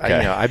banker. Okay.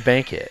 I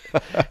bank it.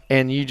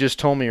 And you just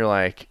told me, you're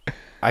like,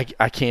 I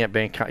can't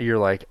bank. You're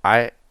like,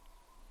 I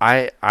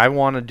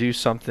want to do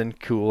something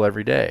cool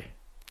every day.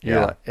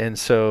 Like, and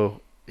so,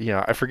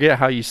 I forget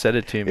how you said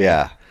it to me.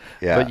 Yeah.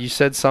 But you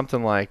said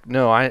something like,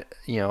 no, I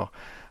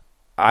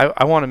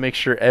want to make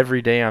sure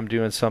every day I'm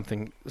doing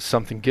something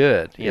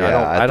good.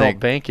 I don't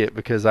bank it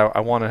because I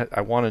want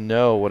to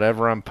know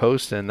whatever I'm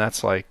posting,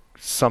 that's like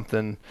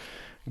something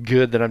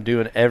good that I'm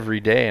doing every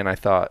day. And I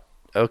thought,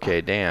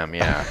 okay, damn,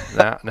 yeah.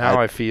 Now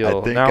I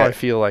feel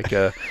like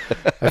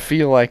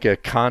a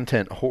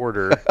content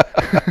hoarder.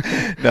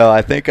 No,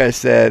 I think I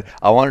said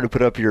I wanted to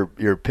put up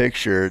your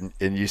picture,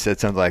 and you said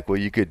something like, well,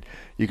 you could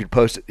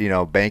post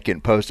it, bank it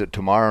and post it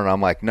tomorrow. And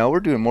I'm like, no, we're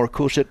doing more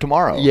cool shit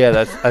tomorrow.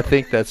 Yeah,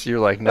 you're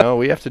like, no,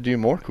 we have to do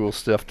more cool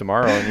stuff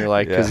tomorrow. And you're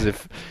like, because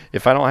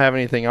if I don't have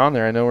anything on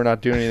there, I know we're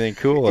not doing anything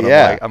cool.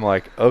 And I'm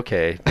like,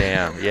 okay,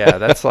 damn, yeah,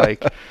 that's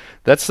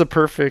the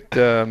perfect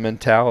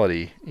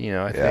mentality.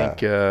 I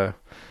think.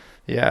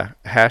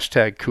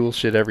 Hashtag cool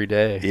shit every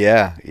day.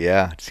 Yeah.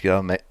 Just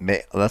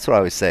that's what I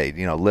always say.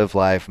 Live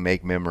life,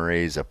 make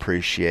memories,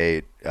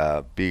 appreciate,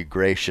 be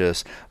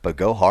gracious, but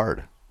go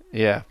hard.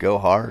 Yeah. Go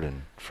hard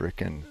and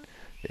freaking,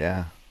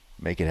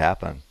 make it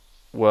happen.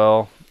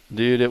 Well,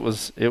 dude, it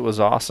was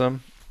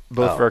awesome.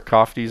 Both of our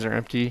coffees are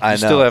empty. I know,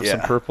 still have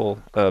some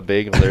purple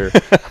bagel there.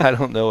 I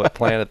don't know what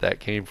planet that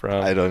came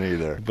from. I don't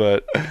either.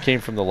 But it came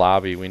from the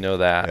lobby. We know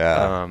that.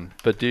 Yeah.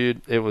 But,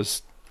 dude, it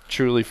was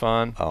truly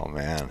fun. Oh,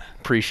 man.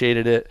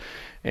 Appreciated it.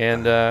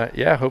 And,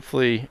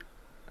 hopefully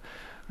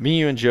me,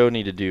 you, and Joe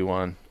need to do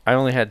one. I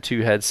only had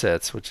 2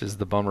 headsets, which is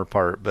the bummer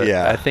part. But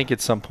I think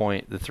at some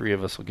point the 3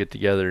 of us will get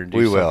together and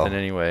do something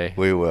anyway.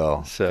 We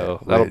will.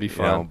 So that'll be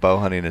fun. Bow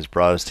hunting has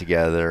brought us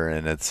together,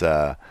 and it's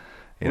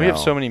we have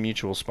so many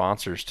mutual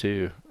sponsors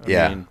too.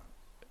 I mean,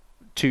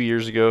 2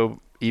 years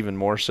ago, even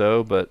more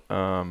so. But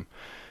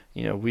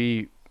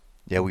we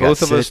both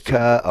got of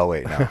Sitka. Oh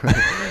wait, no.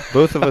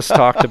 Both of us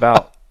talked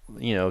about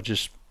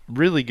just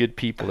really good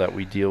people that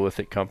we deal with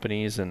at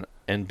companies,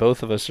 and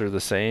both of us are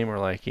the same. We're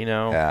like,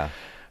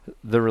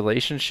 the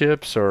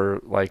relationships are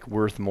like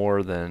worth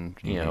more than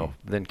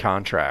than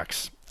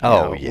contracts.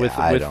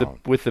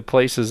 With the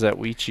places that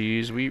we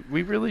choose, we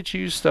really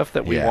choose stuff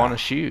that we want to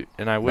shoot,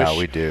 and I wish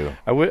we do.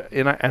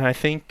 I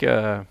think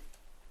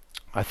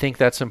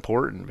that's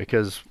important,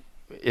 because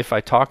if I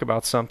talk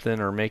about something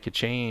or make a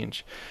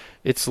change,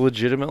 it's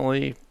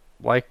legitimately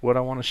like what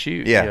I want to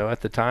shoot.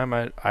 At the time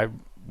I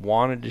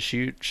wanted to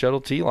shoot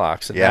shuttle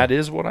T-locks, and that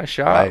is what I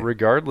shot,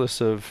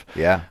 regardless of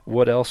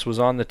what else was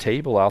on the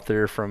table out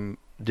there from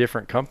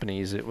different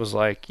companies. It was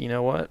like,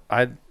 what,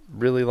 I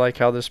really like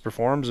how this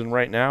performs, and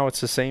right now it's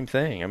the same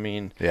thing. I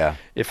mean,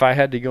 if I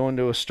had to go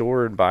into a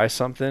store and buy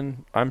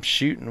something, I'm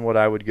shooting what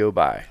I would go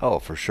buy. Oh,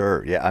 for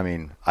sure. Yeah, I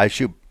mean, I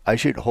shoot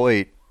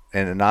Hoyt,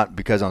 and not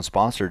because I'm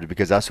sponsored,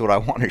 because that's what I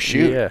want to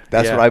shoot.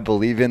 That's what I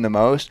believe in the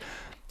most.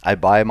 I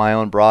buy my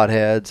own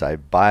broadheads. I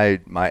buy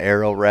my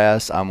arrow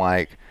rests. I'm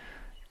like,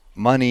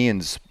 money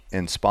and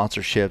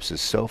sponsorships is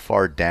so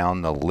far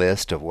down the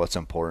list of what's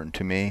important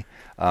to me.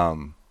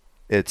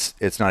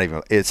 It's not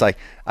even. It's like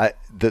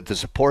the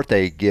support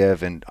they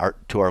give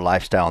to our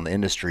lifestyle in the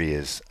industry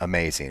is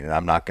amazing, and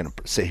I'm not going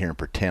to sit here and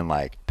pretend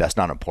like that's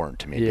not important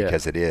to me,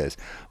 because it is.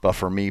 But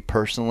for me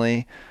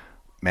personally,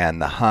 man,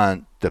 the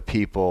hunt, the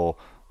people,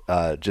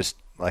 just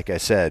like I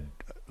said,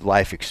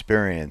 life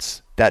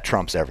experience, that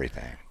trumps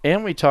everything.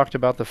 And we talked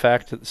about the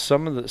fact that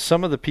some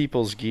of the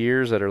people's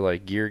gears that are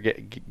like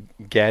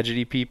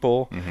gadgety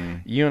people,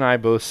 you and I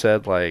both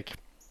said, like,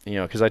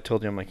 because I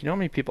told you, I'm like, how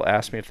many people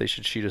ask me if they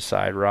should shoot a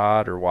side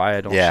rod or why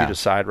I don't shoot a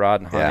side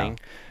rod in hunting?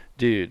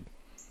 Dude,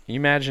 can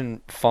you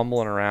imagine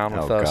fumbling around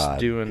with us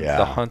doing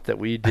the hunt that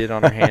we did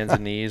on our hands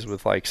and knees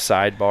with like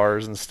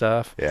sidebars and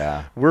stuff?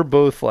 Yeah. We're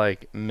both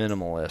like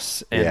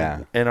minimalists,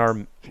 and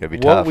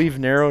what tough. We've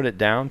narrowed it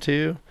down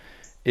to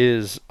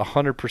is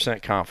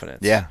 100%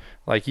 confidence. Yeah.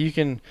 Like you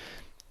can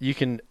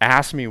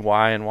ask me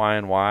why and why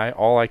and why.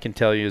 All I can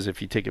tell you is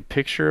if you take a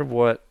picture of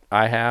what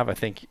I have, I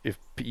think if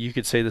you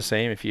could say the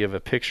same, if you have a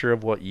picture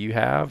of what you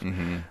have,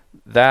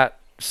 that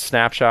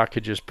snapshot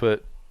could just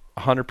put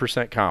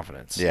 100%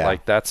 confidence. Yeah.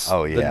 Like that's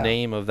the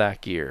name of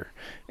that gear.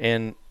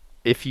 And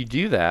if you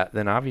do that,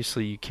 then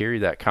obviously you carry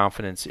that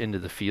confidence into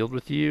the field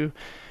with you,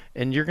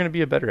 and you're going to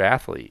be a better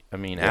athlete. I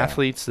mean,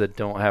 athletes that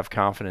don't have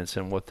confidence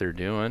in what they're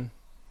doing,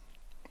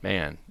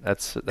 man,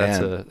 that's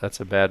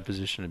a bad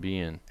position to be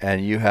in.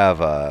 And you have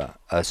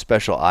a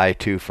special eye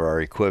too for our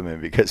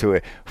equipment, because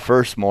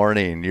first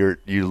morning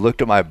you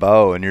looked at my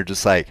bow and you're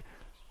just like,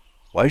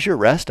 "Why is your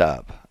rest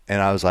up?" And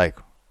I was like,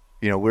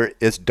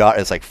 it's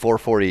like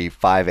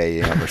 4:45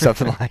 a.m. or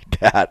something like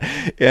that.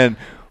 And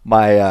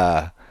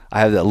I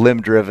have the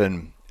limb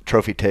driven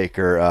trophy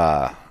taker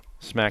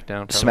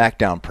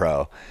Smackdown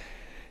Pro.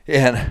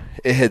 And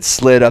it had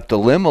slid up the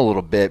limb a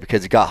little bit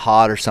because it got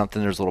hot or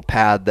something. There's a little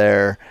pad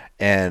there,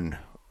 and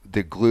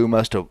the glue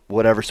must have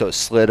whatever, so it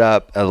slid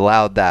up,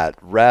 allowed that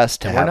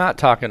rest to And have. we're not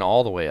talking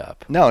all the way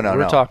up. No.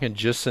 We're talking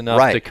just enough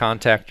Right. to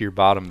contact your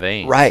bottom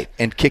veins. Right,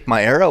 and kick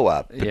my arrow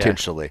up Yeah.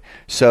 potentially.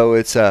 So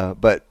it's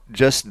but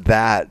just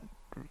that,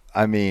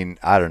 I mean,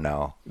 I don't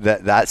know.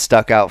 That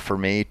stuck out for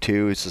me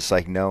too. It's just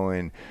like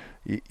knowing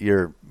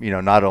you're,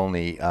 not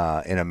only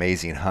an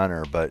amazing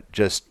hunter, but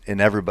just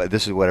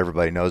this is what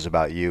everybody knows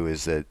about you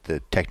is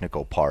the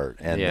technical part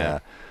and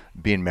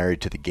being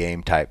married to the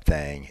game type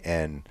thing.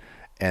 And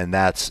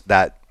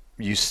that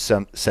you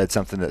said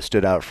something that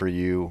stood out for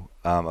you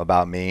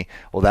about me.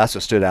 Well, that's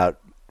what stood out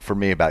for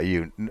me about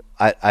you.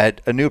 I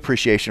had a new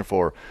appreciation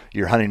for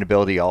your hunting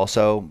ability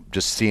also,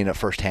 just seeing it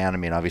firsthand. I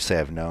mean, obviously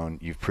I've known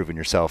you've proven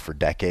yourself for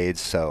decades,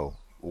 so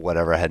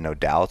whatever, I had no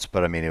doubts,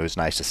 but I mean, it was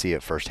nice to see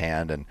it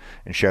firsthand and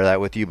share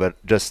that with you,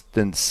 but just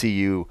then see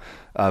you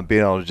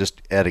being able to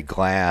just at a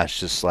glance,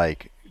 just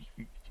like,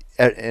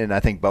 and I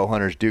think bow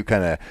hunters do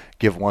kind of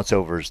give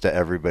once-overs to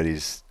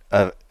everybody's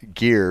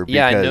gear.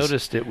 Yeah, I because-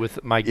 noticed it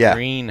with my Yeah.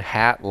 green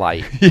hat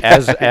light Yeah,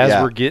 as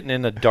yeah. we're getting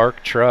in a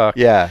dark truck.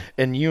 Yeah.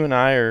 And you and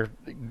I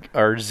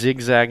are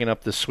zigzagging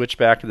up the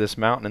switchback of this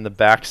mountain in the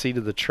back seat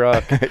of the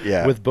truck.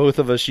 Yeah. With both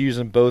of us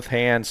using both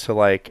hands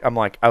to I'm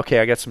like, okay,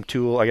 I got some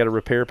tool, I got a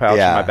repair pouch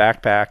Yeah. in my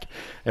backpack,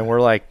 and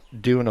we're like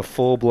doing a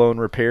full blown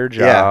repair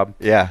job.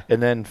 Yeah.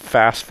 And then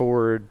fast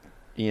forward,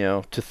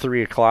 to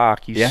 3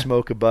 o'clock, you Yeah.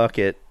 smoke a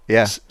bucket.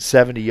 Yeah.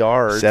 70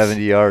 yards.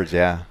 70 yards,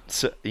 yeah.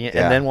 So, Yeah.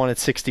 And then one at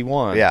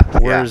 61. Yeah,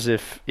 Whereas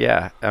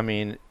I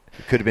mean,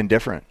 It could have been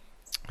different.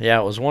 yeah,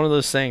 it was one of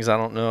those things. I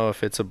don't know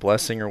if it's a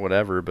blessing or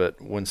whatever,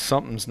 but when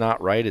something's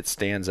not right, it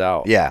stands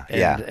out. Yeah, and,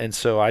 yeah. And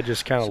so I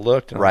just kind of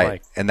looked and Right. I'm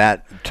like, And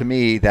that, to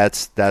me,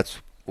 that's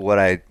what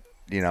I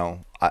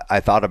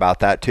thought about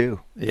that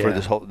too for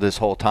Yeah. this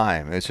whole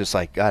time. It's just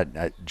like,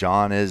 God,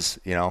 John is,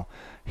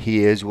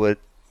 he is what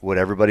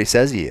everybody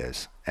says he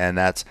is. And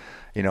that's,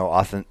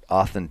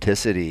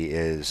 authenticity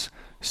is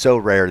so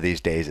rare these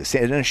days.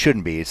 And it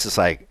shouldn't be. It's just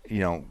like,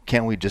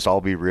 can't we just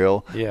all be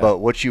real? Yeah. But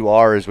what you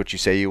are is what you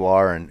say you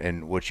are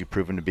and what you've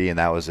proven to be. And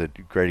that was a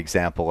great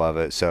example of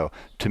it. So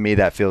to me,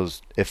 it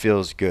feels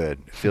good.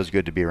 It feels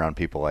good to be around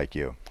people like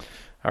you.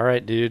 all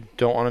right, dude,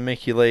 don't want to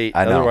make you late.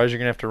 I know. Otherwise, you're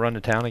going to have to run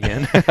to town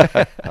again.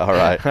 All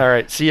right. All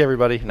right. See you,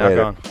 everybody. Knock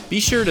Later. on. Be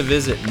sure to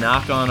visit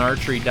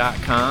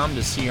knockonarchery.com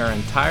to see our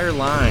entire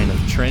line of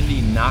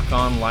trendy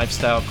knock-on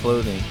lifestyle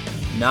clothing.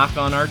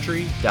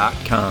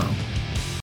 knockonarchery.com.